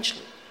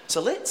intentionally.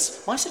 So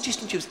my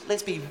suggestion to you is,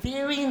 let's be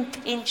very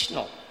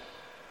intentional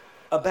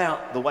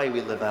about the way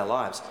we live our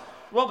lives.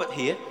 Robert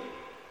here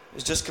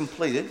has just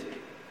completed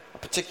a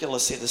particular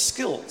set of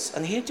skills,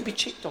 and he had to be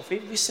checked off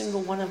every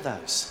single one of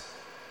those.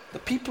 The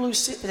people who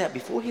set that out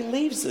before he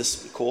leaves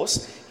this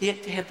course, he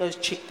had to have those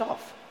checked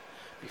off.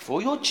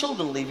 before your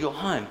children leave your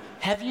home,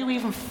 have you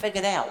even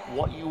figured out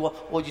what you want,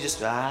 or you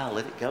just,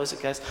 let it go as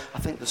it goes? I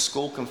think the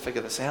school can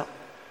figure this out.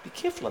 Be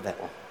careful of that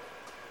one.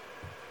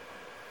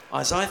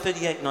 Isaiah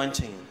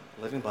 38:19,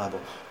 Living Bible.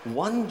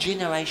 One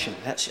generation,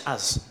 that's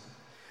us,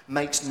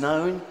 makes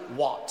known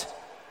what?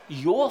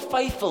 Your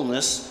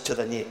faithfulness to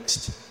the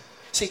next.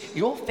 See,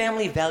 your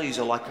family values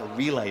are like a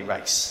relay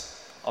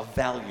race of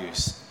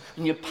values.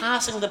 And you're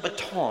passing the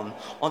baton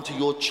onto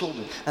your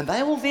children. And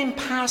they will then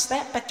pass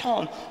that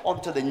baton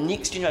onto the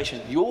next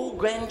generation, your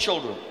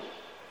grandchildren.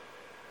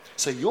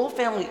 So your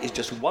family is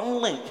just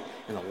one link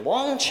in a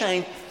long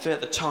chain throughout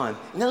the time.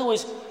 In other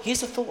words,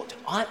 here's the thought.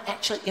 I'm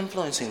actually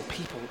influencing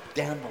people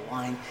down the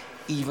line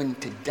even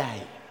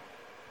today.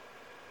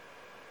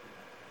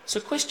 So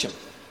question.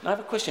 I have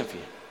a question for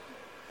you.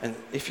 And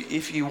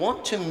if you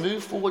want to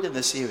move forward in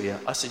this area,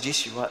 I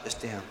suggest you write this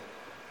down.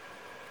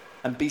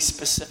 And be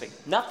specific.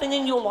 Nothing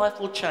in your life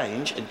will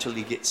change until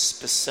you get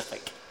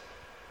specific.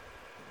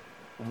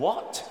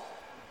 What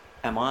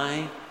am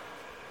I...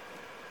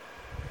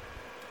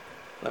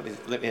 Let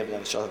me have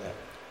another shot of that.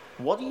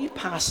 What are you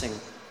passing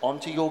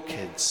on to your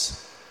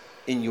kids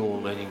in your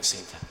learning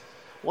centre?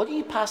 What are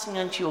you passing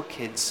on to your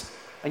kids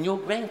and your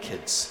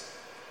grandkids?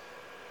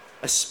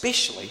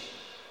 Especially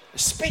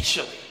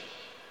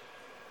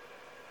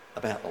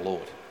about the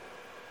Lord.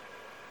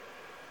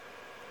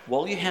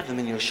 While you have them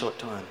in your short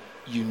time,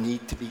 you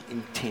need to be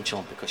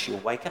intentional, because you'll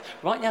wake up.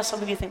 Right now,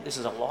 some of you think this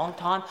is a long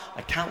time.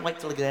 I can't wait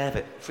till I get out of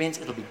it. Friends,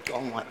 it'll be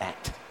gone like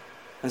that.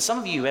 And some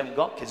of you who haven't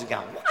got kids are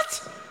going,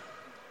 what?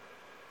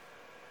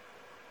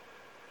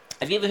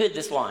 Have you ever heard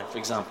this line, for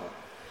example?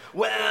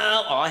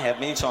 Well, I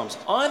have many times.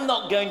 I'm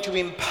not going to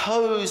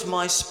impose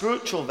my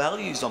spiritual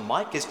values on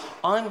my kids.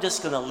 I'm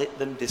just going to let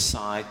them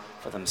decide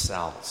for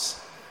themselves.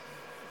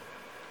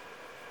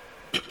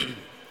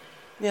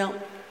 Now,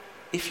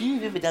 if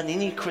you've ever done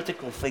any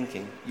critical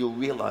thinking, you'll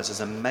realize there's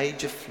a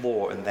major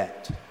flaw in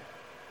that.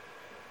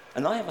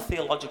 And I have a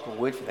theological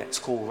word for that. It's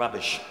called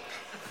rubbish.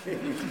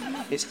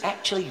 It's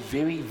actually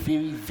very,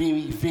 very,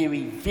 very,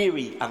 very,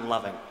 very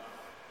unloving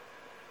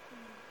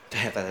to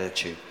have that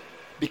attitude.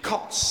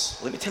 Because,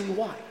 let me tell you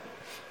why.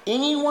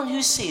 Anyone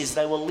who says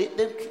they will let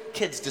their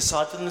kids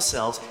decide for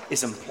themselves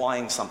is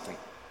implying something.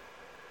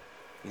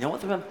 You know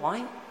what they're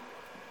implying?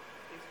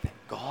 That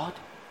God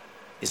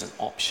is an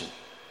option.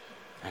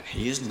 And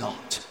He is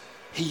not.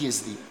 He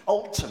is the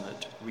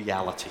ultimate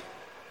reality.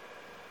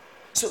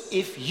 So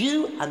if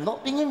you are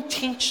not being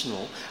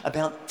intentional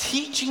about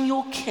teaching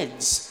your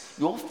kids,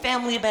 your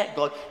family about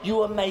God,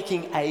 you are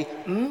making a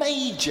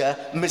major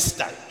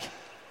mistake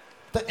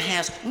that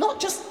has not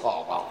just,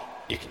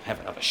 you can have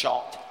another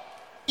shot,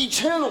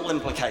 eternal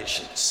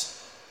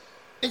implications.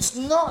 It's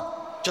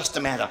not just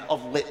a matter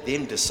of let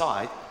them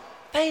decide.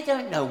 They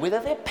don't know whether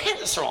their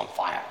pants are on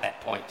fire at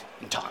that point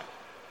in time.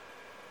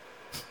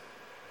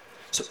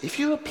 So if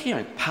you're a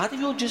parent, part of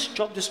your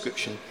job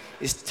description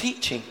is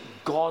teaching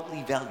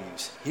godly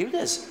values. Here it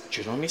is,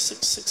 Deuteronomy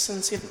 6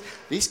 and 7.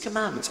 These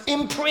commandments,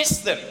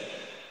 impress them.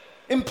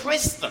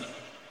 Impress them.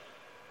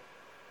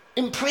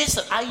 Impress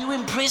them. Are you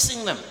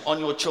impressing them on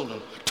your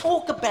children?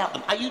 Talk about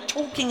them. Are you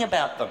talking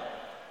about them?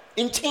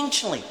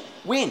 Intentionally.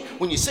 When?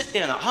 When you sit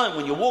down at home,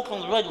 when you walk on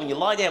the road, when you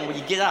lie down, when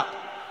you get up?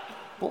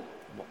 Well,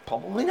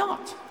 probably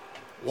not.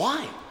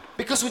 Why?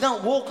 Because we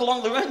don't walk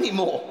along the road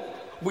anymore.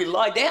 We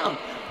lie down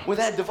with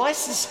our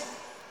devices.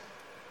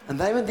 And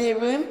they're in their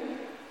room,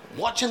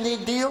 watching their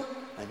deal,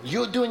 and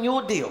you're doing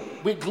your deal.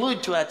 We're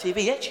glued to our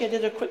TV. Actually, I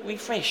did a quick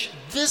refresh.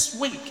 This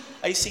week,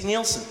 AC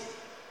Nielsen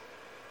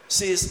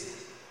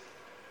says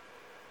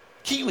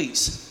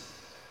Kiwis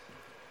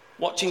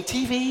watching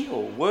TV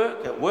or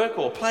at work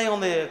or play on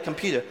their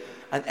computer,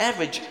 an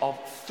average of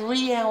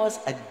 3 hours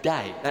a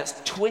day. That's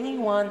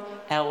 21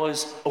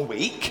 hours a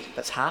week.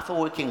 That's half a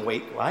working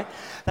week, right?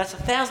 That's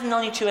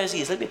 1,092 hours a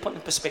year. Let me put it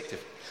in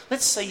perspective.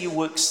 Let's say you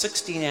work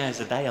 16 hours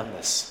a day on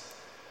this.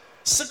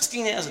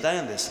 16 hours a day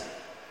on this.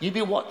 You'd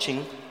be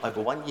watching,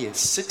 over 1 year,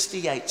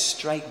 68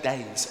 straight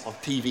days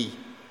of TV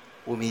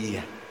or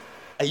media.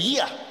 A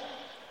year.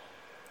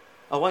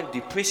 I won't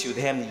depress you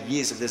with how many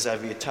years of this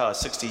over your tower,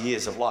 60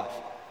 years of life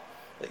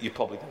that you're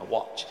probably going to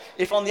watch.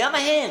 If, on the other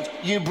hand,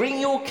 you bring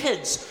your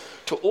kids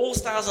to All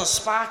Stars and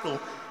Sparkle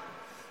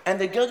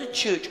and they go to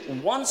church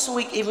once a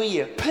week every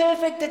year,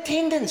 perfect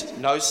attendance,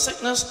 no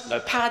sickness, no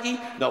party,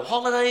 no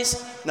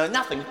holidays, no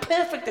nothing,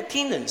 perfect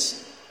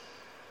attendance,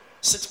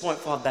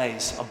 6.5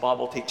 days of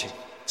Bible teaching.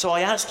 So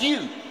I ask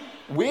you,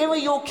 where are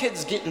your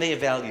kids getting their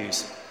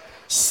values?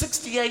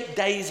 68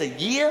 days a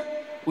year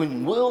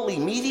in worldly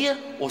media,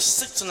 or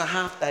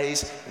 6.5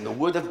 days in the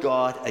Word of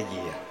God a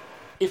year,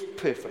 if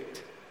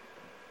perfect?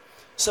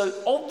 So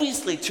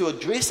obviously, to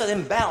address that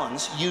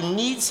imbalance, you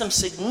need some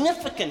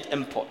significant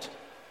input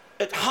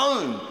at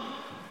home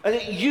and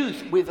at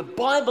youth, where the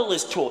Bible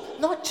is taught,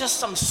 not just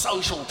some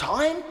social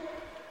time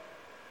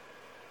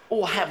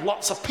or have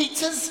lots of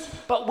pizzas,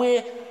 but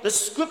where the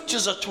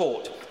scriptures are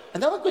taught.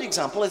 Another good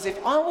example is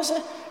if I was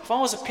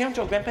a parent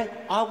or a grandparent,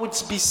 I would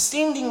be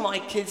sending my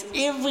kids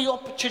every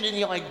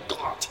opportunity I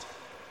got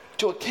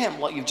to a camp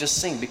like you've just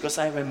seen, because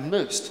they are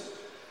immersed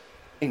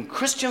in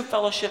Christian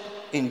fellowship,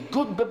 in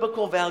good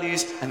biblical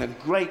values, and a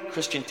great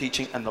Christian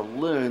teaching, and to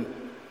learn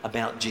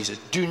about Jesus.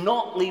 Do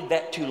not leave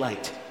that too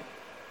late.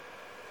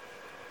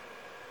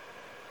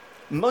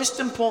 Most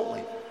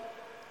importantly,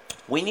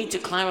 we need to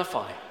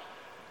clarify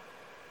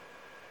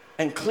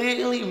and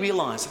clearly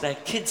realize that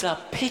our kids are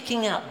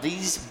picking up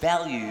these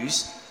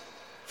values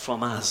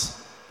from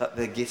us that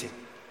they're getting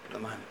at the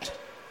moment.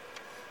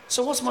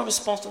 So what's my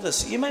response to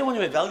this? You may want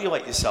to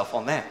evaluate yourself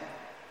on that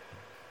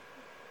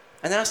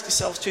and ask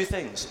yourselves two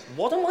things.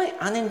 What am I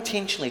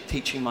unintentionally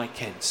teaching my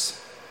kids?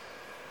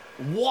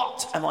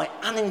 What am I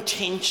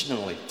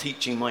unintentionally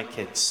teaching my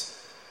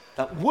kids?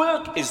 That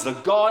work is the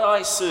God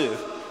I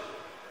serve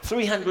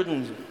 300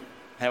 and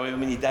however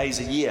many days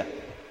a year.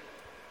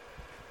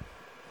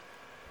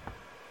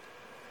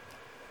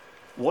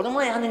 What am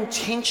I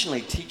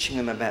unintentionally teaching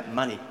them about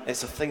money?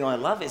 It's a thing I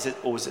love,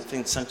 or is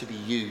it something to be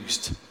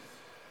used?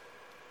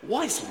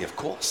 Wisely, of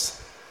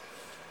course.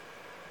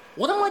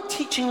 What am I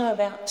teaching them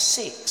about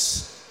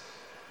sex?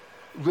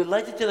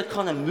 Related to the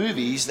kind of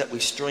movies that we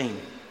stream.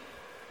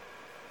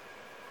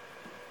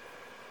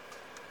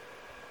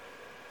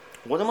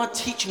 What am I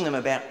teaching them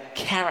about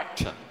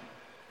character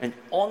and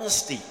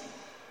honesty?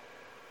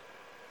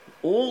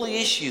 All the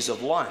issues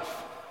of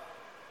life.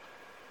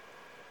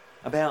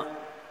 About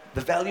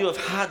the value of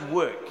hard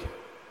work.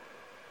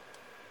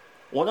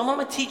 What am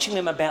I teaching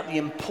them about the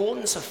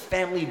importance of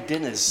family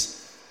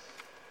dinners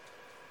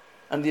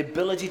and the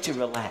ability to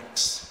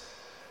relax?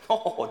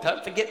 Oh,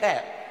 don't forget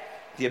that.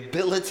 The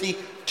ability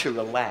to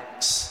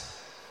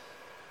relax.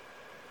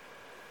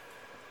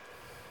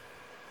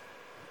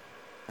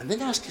 And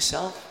then ask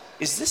yourself,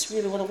 is this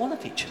really what I want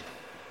to teach them?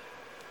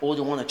 Or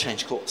do I want to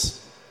change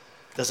course?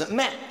 Does it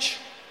match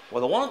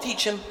what I want to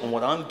teach them and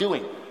what I'm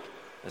doing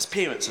as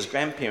parents, as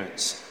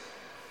grandparents?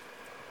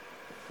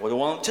 What do I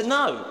want them to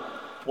know?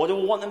 What do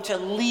I want them to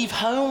leave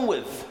home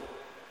with?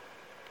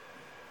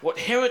 What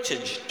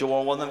heritage do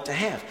I want them to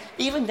have?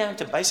 Even down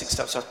to basic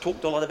stuff. So I've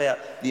talked a lot about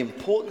the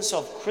importance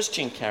of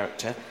Christian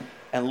character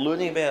and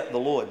learning about the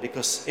Lord,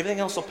 because everything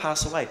else will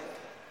pass away.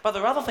 But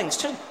there are other things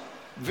too.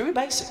 Very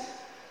basic.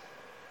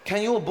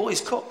 Can your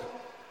boys cook?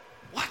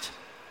 What?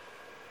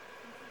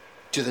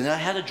 Do they know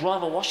how to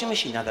drive a washing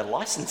machine? Now they're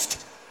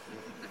licensed.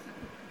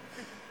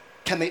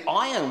 Can they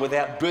iron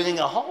without burning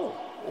a hole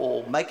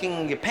or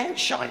making your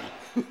pants shiny?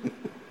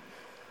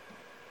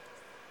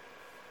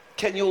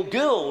 Can your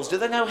girls, do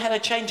they know how to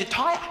change a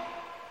tire?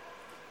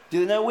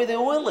 Do they know where the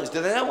oil is?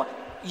 Do they know what?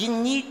 You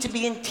need to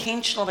be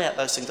intentional about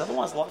those things,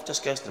 otherwise life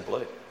just goes to the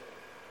blue.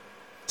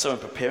 So in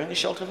preparing the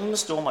shelter from the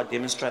storm, I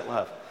demonstrate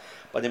love.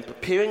 But in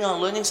preparing our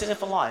learning center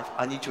for life,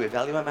 I need to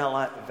evaluate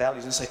my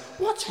values and say,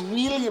 what's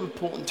really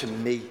important to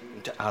me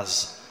and to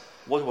us?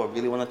 What do I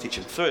really want to teach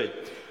them?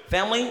 Third,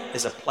 family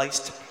is a place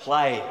to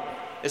play.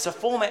 It's a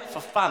format for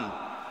fun,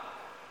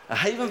 a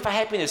haven for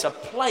happiness, a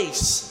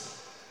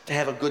place to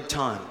have a good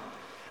time.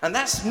 And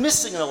that's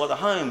missing in a lot of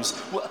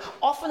homes.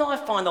 Often I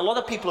find a lot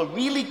of people are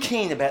really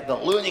keen about the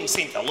learning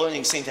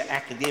center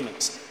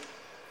academics.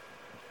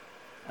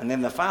 And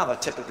then the father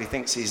typically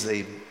thinks he's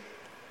the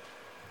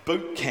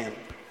boot camp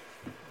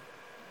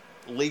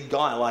lead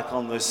guy, like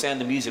on the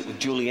Sound of Music with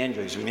Julie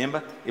Andrews,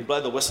 remember? He'd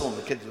blow the whistle and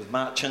the kids would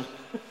march in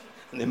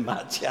and then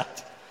march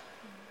out.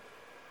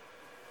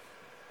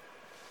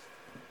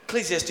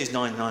 Ecclesiastes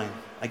 9:9,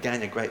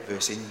 again a great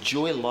verse.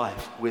 Enjoy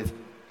life with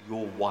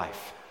your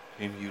wife,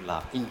 whom you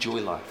love.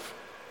 Enjoy life.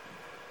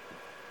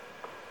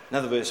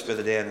 Another verse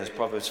further down is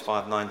Proverbs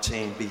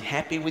 5:19. Be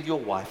happy with your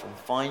wife and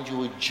find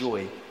your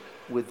joy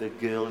with the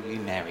girl you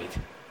married.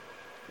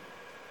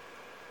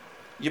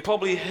 You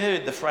probably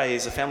heard the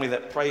phrase, a family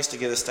that prays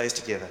together stays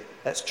together.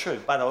 That's true.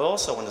 But I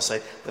also want to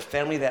say, the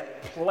family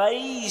that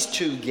plays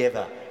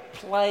together,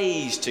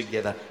 stays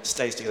together.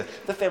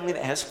 The family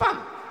that has fun.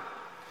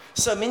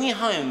 So many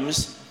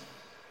homes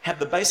have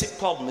the basic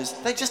problem is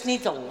they just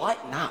need to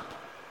lighten up.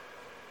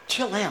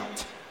 Chill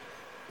out.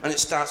 And it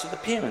starts with the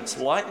parents.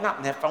 Lighten up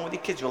and have fun with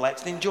your kids.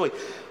 Relax and enjoy.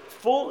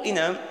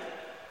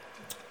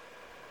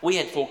 We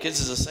had 4 kids,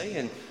 as I say,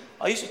 and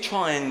I used to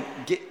try and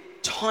get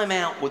time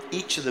out with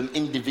each of them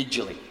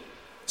individually.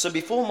 So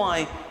before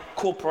my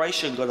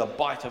corporation got a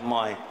bite of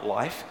my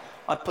life,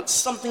 I put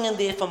something in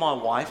there for my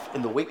wife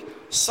in the week,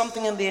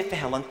 something in there for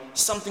Helen,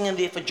 something in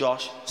there for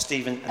Josh,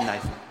 Stephen, and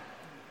Nathan.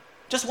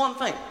 Just one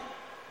thing.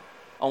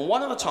 On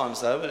one of the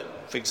times, though,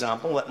 for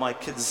example, that my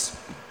kids,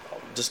 I'll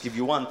just give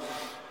you one.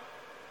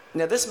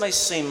 Now, this may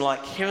seem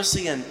like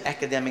heresy and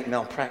academic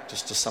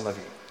malpractice to some of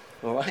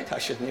you. All right? I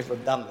should never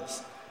have done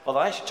this. But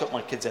I actually took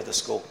my kids out of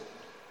school.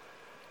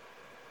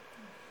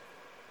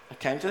 I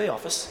came to the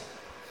office,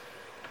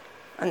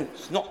 and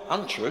it's not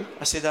untrue.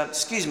 I said,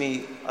 excuse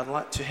me, I'd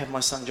like to have my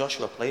son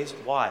Joshua, please.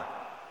 Why?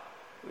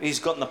 He's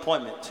got an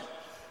appointment.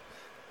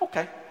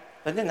 Okay.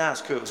 I didn't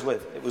ask who it was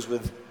with. It was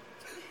with...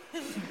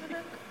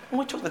 And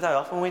we took the day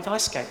off and we went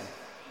ice skating.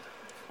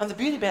 And the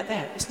beauty about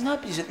that is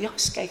nobody's at the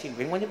ice skating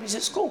ring when everybody's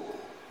at school.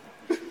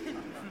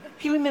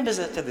 He remembers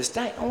it to this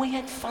day. And we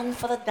had fun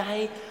for the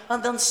day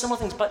and done similar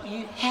things. But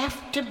you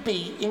have to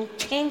be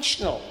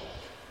intentional.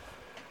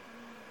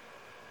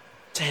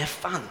 to have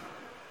fun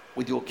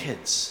with your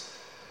kids?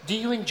 Do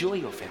you enjoy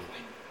your family?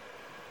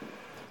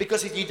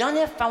 Because if you don't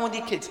have fun with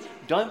your kids,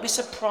 don't be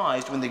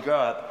surprised when they grow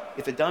up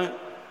if they don't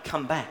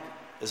come back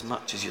as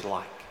much as you'd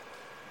like.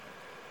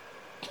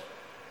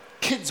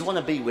 Kids want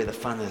to be where the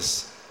fun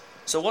is.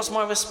 So what's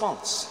my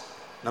response?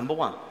 Number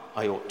one,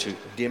 I ought to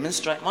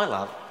demonstrate my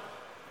love.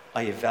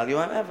 I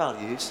evaluate my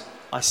values.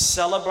 I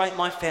celebrate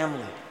my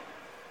family.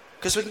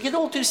 Because we can get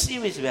all too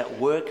serious about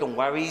work and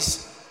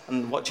worries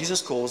and what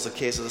Jesus calls the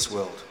cares of this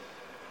world.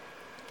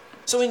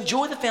 So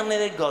enjoy the family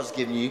that God's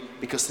given you,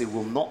 because they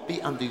will not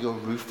be under your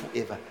roof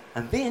forever.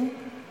 And then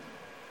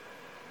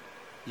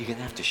you're going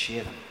to have to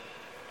share them.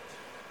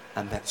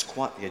 And that's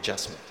quite the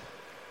adjustment.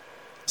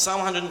 Psalm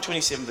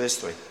 127 verse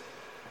 3.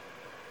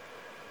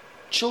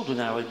 Children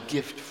are a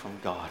gift from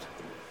God.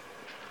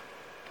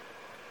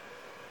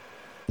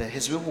 They're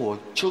his reward.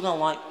 Children are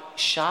like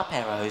sharp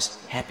arrows,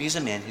 happy as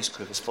a man whose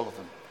quiver is full of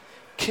them.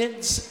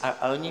 Kids are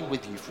only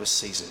with you for a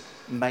season.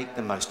 Make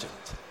the most of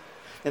it.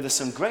 Now, there's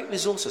some great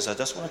resources I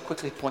just want to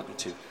quickly point you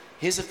to.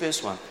 Here's the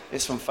first one.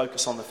 It's from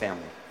Focus on the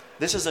Family.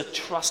 This is a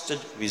trusted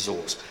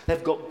resource.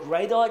 They've got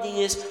great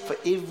ideas for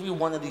every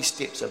one of these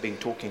steps I've been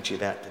talking to you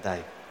about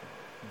today.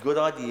 Good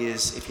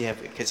ideas if you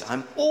have kids at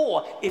home,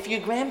 or if you're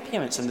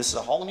grandparents and this is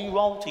a whole new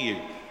role to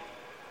you.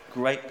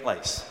 Great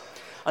place.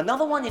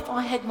 Another one, if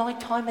I had my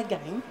time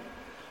again,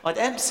 I'd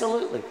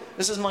absolutely.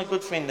 This is my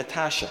good friend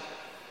Natasha.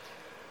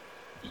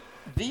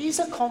 These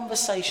are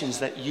conversations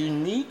that you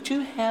need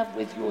to have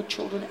with your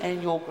children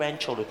and your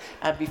grandchildren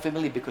and be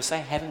familiar, because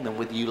they're having them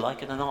whether you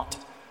like it or not.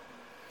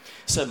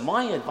 So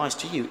my advice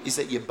to you is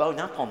that you bone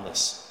up on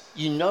this.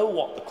 You know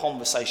what the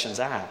conversations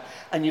are,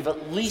 and you've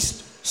at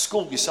least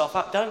schooled yourself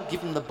up. Don't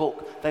give them the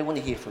book. They want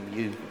to hear from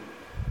you.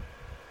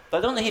 They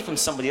don't want to hear from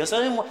somebody else.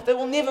 They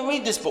will never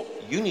read this book.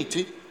 You need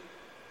to,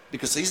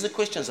 because these are the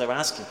questions they're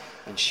asking,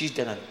 and she's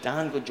done a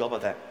darn good job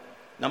of that.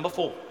 Number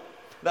 4.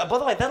 By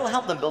the way, that'll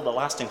help them build a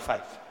lasting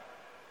faith.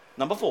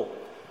 Number 4,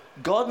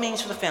 God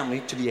means for the family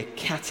to be a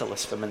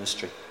catalyst for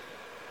ministry.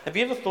 Have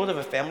you ever thought of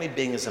a family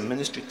being as a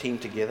ministry team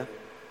together?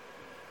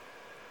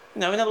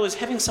 In other words,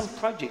 having some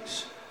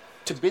projects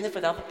to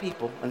benefit other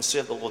people and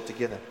serve the Lord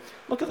together.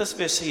 Look at this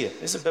verse here.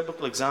 There's a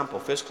biblical example.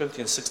 1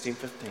 Corinthians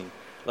 16:15.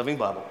 Living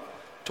Bible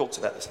talks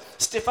about this.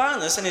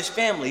 Stephanus and his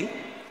family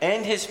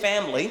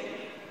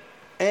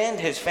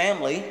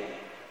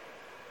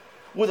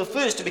were the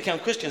first to become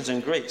Christians in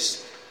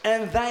Greece.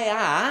 And they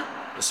are,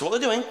 this is what they're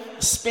doing,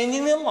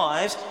 spending their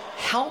lives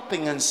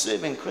helping and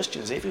serving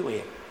Christians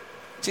everywhere.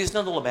 See, it's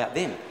not all about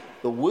them.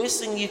 The worst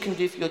thing you can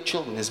do for your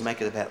children is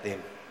make it about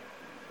them.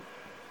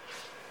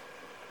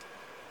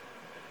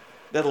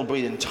 That'll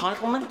breed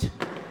entitlement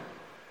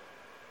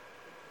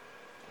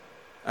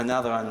and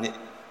other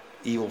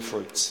evil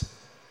fruits.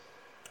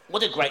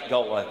 What a great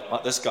goal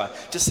like this guy.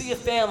 To see a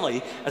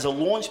family as a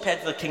launch pad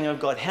for the kingdom of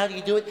God. How do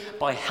you do it?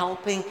 By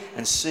helping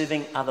and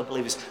serving other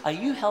believers. Are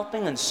you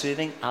helping and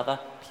serving other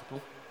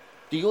people?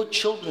 Do your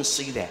children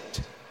see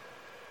that?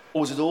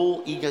 Or is it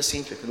all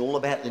egocentric and all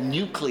about the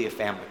nuclear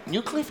family?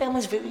 Nuclear family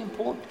is very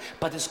important,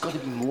 but it's got to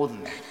be more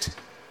than that.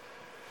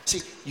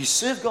 See, you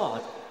serve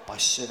God by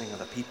serving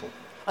other people.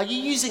 Are you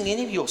using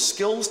any of your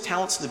skills,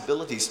 talents, and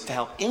abilities to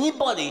help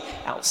anybody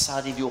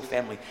outside of your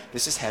family?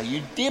 This is how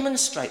you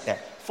demonstrate that.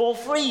 For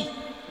free.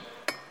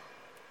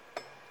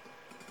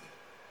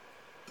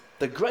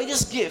 The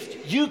greatest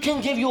gift you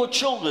can give your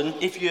children,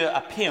 if you're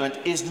a parent,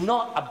 is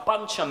not a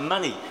bunch of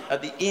money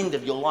at the end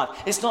of your life.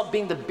 It's not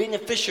being the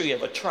beneficiary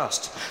of a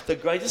trust. The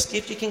greatest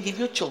gift you can give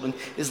your children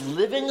is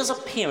living as a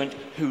parent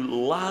who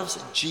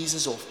loves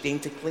Jesus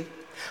authentically.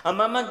 A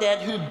mum and dad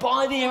who,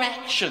 by their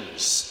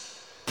actions,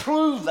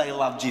 prove they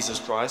love Jesus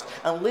Christ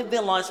and live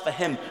their lives for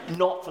him,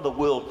 not for the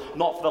world,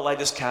 not for the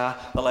latest car,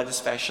 the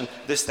latest fashion,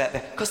 this, that,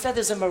 that. Because that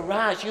is a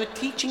mirage. You're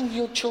teaching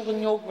your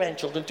children, your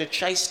grandchildren to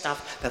chase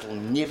stuff that will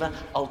never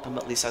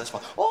ultimately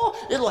satisfy. Oh,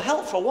 it'll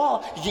help for a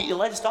while. You get your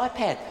latest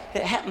iPad.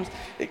 It happens.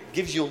 It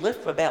gives you a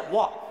lift for about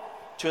what?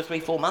 2 or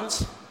 3, 4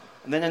 months?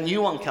 And then a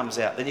new one comes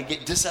out. Then you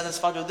get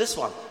dissatisfied with this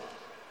one.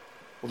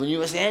 Or the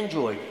newest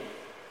Android.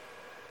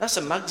 That's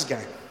a mug's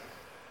game.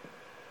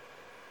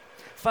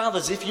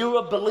 Fathers, if you're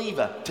a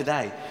believer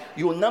today,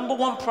 your number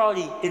one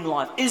priority in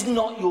life is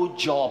not your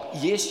job.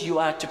 Yes, you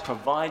are to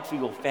provide for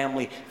your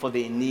family for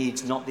their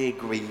needs, not their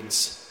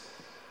greeds.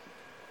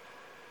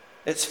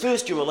 It's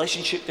first your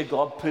relationship to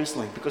God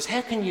personally, because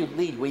how can you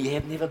lead where you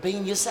have never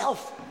been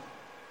yourself?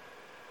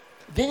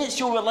 Then it's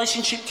your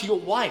relationship to your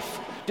wife.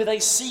 Do they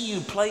see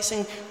you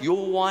placing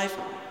your wife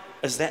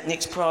as that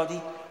next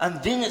priority?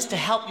 And then it's to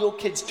help your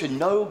kids to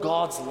know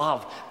God's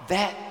love.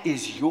 That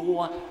is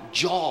your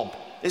job.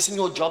 It's in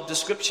your job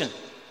description.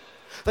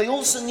 They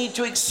also need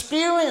to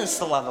experience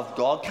the love of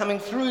God coming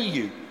through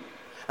you.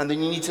 And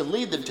then you need to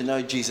lead them to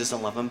know Jesus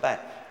and love him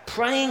back.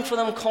 Praying for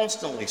them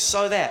constantly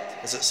so that,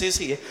 as it says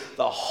here,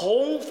 the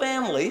whole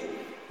family,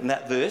 in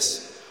that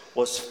verse,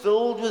 was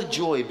filled with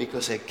joy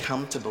because they'd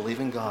come to believe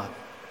in God.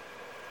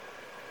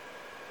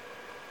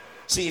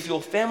 See, if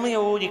your family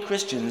are already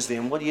Christians,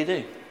 then what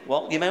do?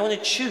 Well, you may want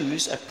to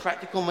choose a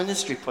practical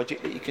ministry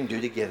project that you can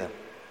do together.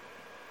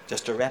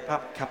 Just to wrap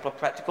up, a couple of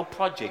practical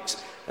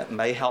projects that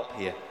may help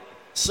here.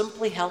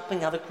 Simply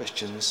helping other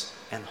Christians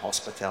and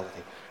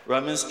hospitality.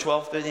 Romans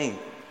 12:13.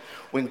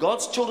 When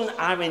God's children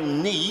are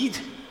in need,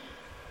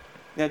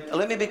 now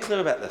let me be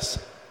clear about this.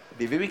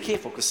 Be very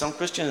careful, because some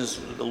Christians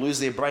lose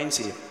their brains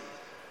here.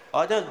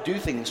 I don't do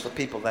things for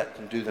people that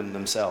can do them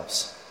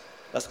themselves.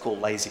 That's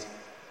called lazy.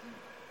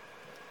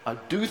 I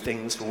do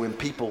things for when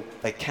people,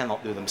 they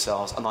cannot do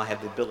themselves, and I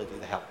have the ability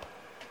to help.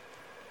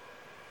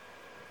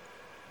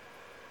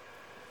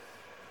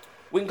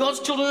 When God's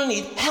children are in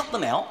need, help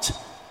them out.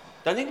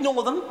 Don't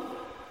ignore them.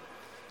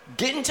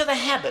 Get into the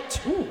habit,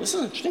 this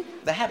is interesting,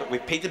 the habit,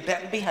 repeated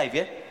pattern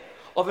behaviour,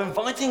 of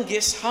inviting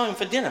guests home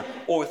for dinner,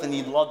 or if they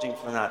need lodging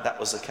for the night. That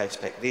was the case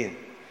back then.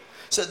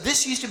 So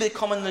this used to be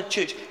common in the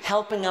church,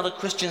 helping other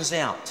Christians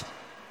out.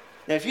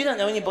 Now, if you don't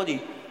know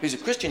anybody who's a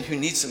Christian who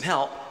needs some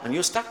help, and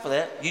you're stuck for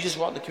that, you just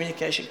write the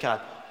communication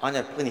card. I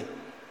know plenty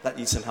that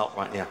need some help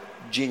right now,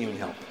 genuine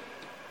help.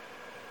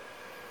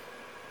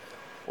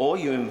 Or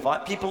you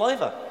invite people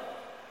over.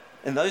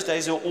 In those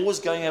days, they were always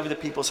going over to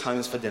people's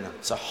homes for dinner.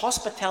 So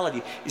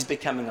hospitality is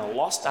becoming a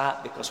lost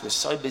art because we're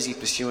so busy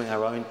pursuing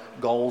our own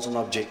goals and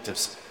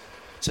objectives.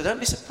 So don't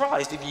be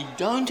surprised if you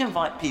don't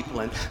invite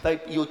people in,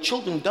 your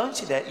children don't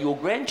see that, your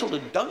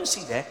grandchildren don't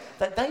see that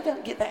they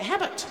don't get that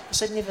habit because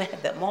they've never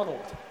had that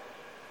modeled.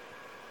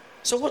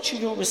 So what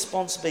should your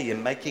response be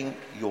in making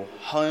your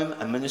home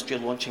a ministry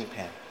launching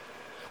pad?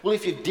 Well,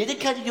 if you've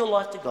dedicated your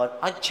life to God,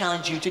 I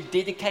challenge you to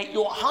dedicate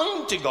your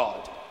home to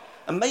God.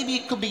 And maybe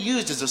it could be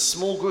used as a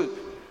small group,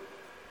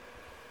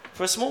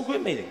 for a small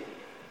group meeting.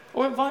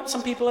 Or invite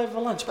some people over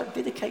for lunch, but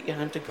dedicate your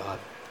home to God.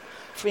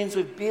 Friends,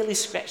 we've barely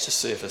scratched the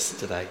surface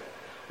today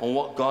on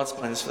what God's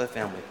plans for the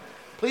family.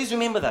 Please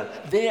remember though,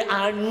 there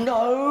are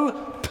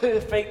no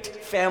perfect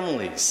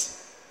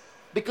families,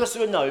 because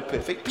there are no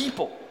perfect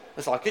people.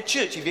 It's like a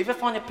church. If you ever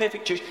find a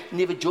perfect church,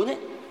 never join it,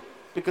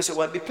 because it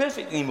won't be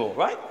perfect anymore,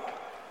 right?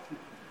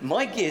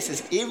 My guess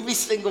is every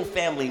single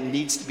family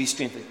needs to be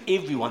strengthened.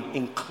 Everyone,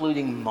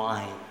 including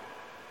mine.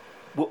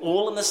 We're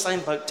all in the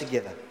same boat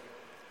together.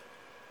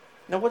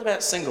 Now, what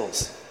about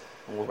singles?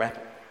 And we'll wrap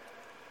it.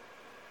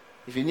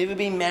 If you've never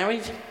been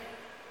married,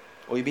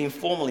 or you've been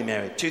formally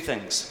married, two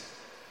things.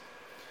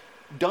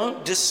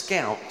 Don't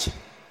discount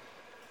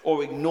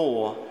or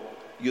ignore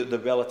the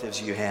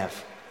relatives you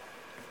have.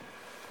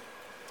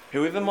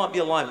 Whoever might be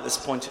alive at this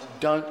point,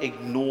 don't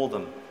ignore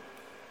them.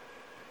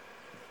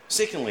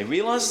 Secondly,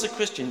 realize as a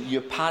Christian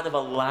you're part of a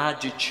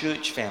larger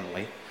church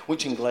family,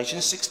 which in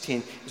Galatians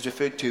 6:10 is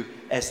referred to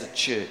as the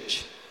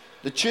church.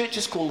 The church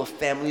is called a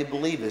family of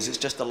believers. It's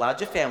just a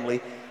larger family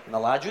and a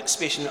larger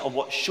expression of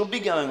what should be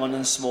going on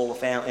in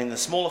the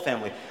smaller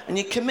family. And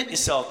you commit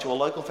yourself to a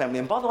local family.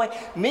 And by the way,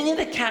 many of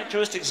the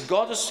characteristics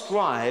God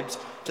ascribes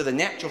to the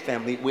natural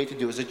family we're to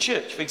do as a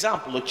church. For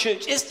example, the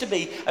church is to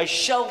be a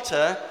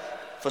shelter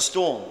for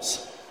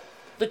storms.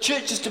 The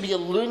church is to be a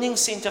learning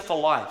centre for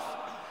life.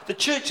 The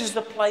church is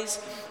the place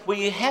where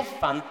you have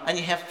fun and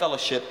you have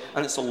fellowship,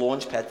 and it's a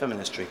launch pad for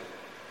ministry.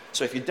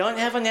 So if you don't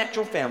have a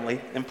natural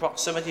family in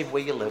proximity of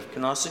where you live,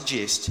 can I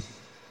suggest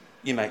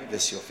you make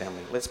this your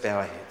family? Let's bow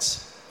our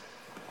heads.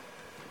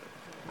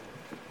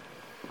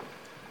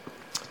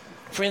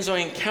 Friends, I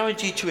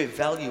encourage you to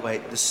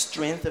evaluate the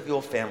strength of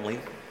your family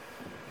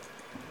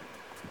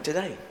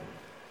today.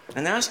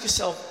 And ask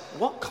yourself,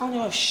 what kind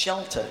of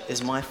shelter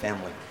is my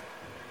family?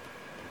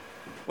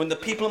 When the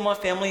people in my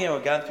family are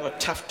going through a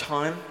tough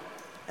time,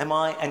 am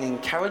I an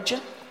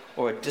encourager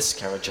or a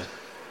discourager?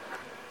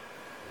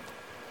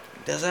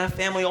 Does our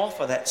family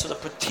offer that sort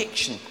of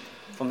protection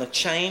from the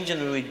change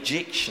and the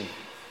rejection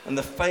and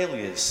the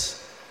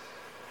failures,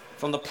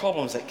 from the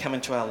problems that come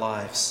into our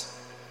lives?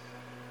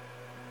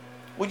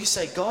 Would you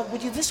say, God,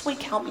 would you this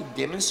week help me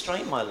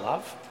demonstrate my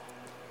love?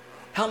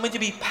 Help me to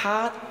be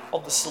part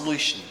of the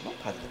solution, not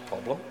part of the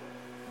problem.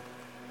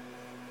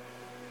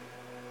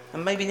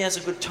 And maybe now's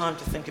a good time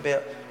to think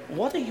about,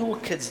 what are your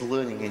kids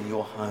learning in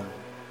your home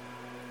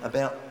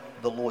about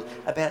the Lord,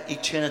 about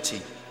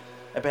eternity,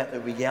 about the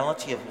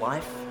reality of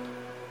life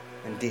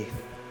and death?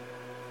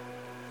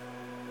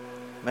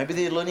 Maybe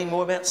they're learning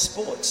more about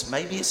sports.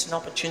 Maybe it's an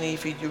opportunity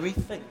for you to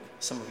rethink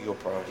some of your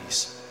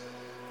priorities.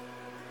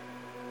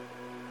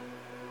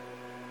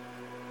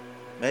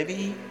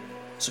 Maybe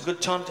it's a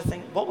good time to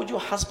think, what would your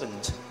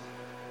husband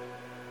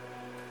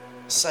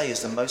say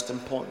is the most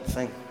important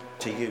thing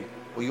to you,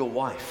 or your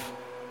wife,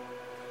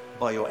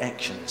 by your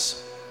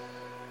actions?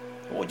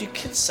 What would your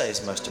kids say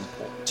is most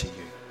important to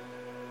you?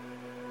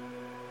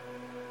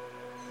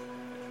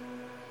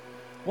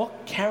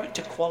 What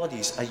character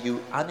qualities are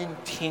you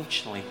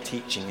unintentionally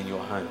teaching in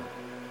your home?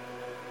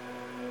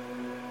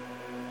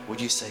 Would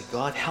you say,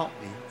 God, help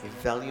me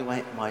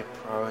evaluate my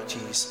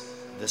priorities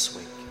this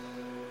week?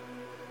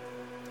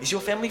 Is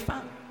your family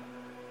fun?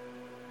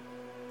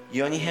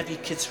 You only have your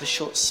kids for a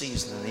short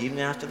season, and even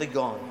after they're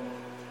gone,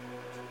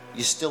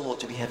 you still ought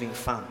to be having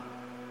fun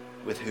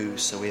with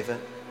whosoever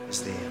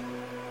is there.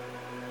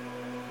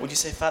 Would you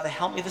say, Father,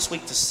 help me this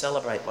week to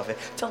celebrate my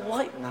family, to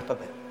lighten up a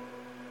bit,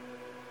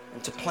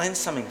 and to plan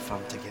something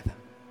fun together?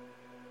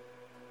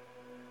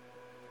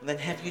 then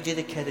have you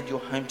dedicated your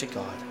home to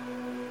God?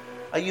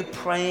 Are you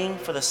praying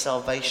for the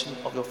salvation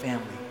of your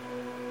family?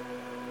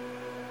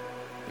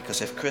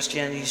 Because if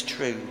Christianity is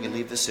true, we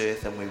leave this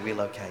earth and we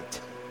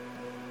relocate.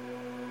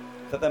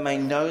 That they may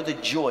know the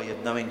joy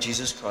of knowing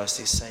Jesus Christ,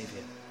 their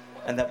Saviour,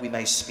 and that we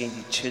may spend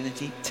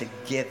eternity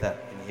together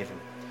in heaven.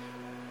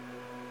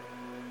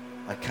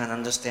 I can't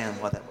understand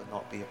why that would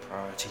not be a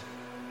priority.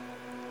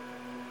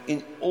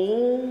 In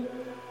all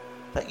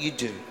that you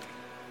do,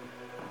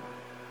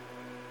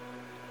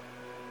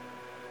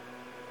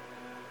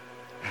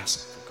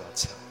 ask for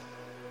God's help.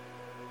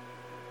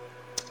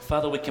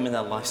 Father, we commit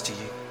our lives to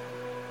you,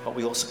 but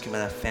we also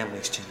commit our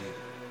families to you.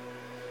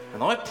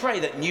 And I pray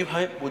that New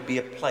Hope would be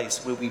a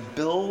place where we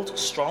build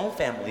strong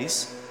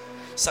families,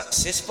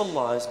 successful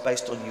lives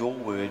based on your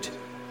word.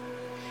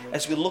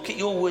 As we look at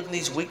your word in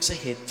these weeks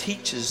ahead,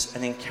 teach us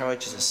and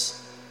encourage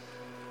us.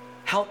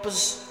 Help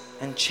us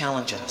and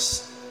challenge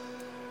us.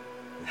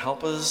 And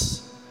help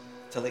us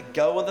to let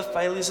go of the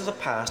failures of the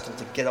past and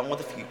to get on with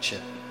the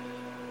future.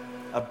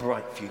 A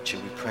bright future.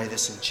 We pray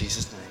this in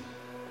Jesus' name.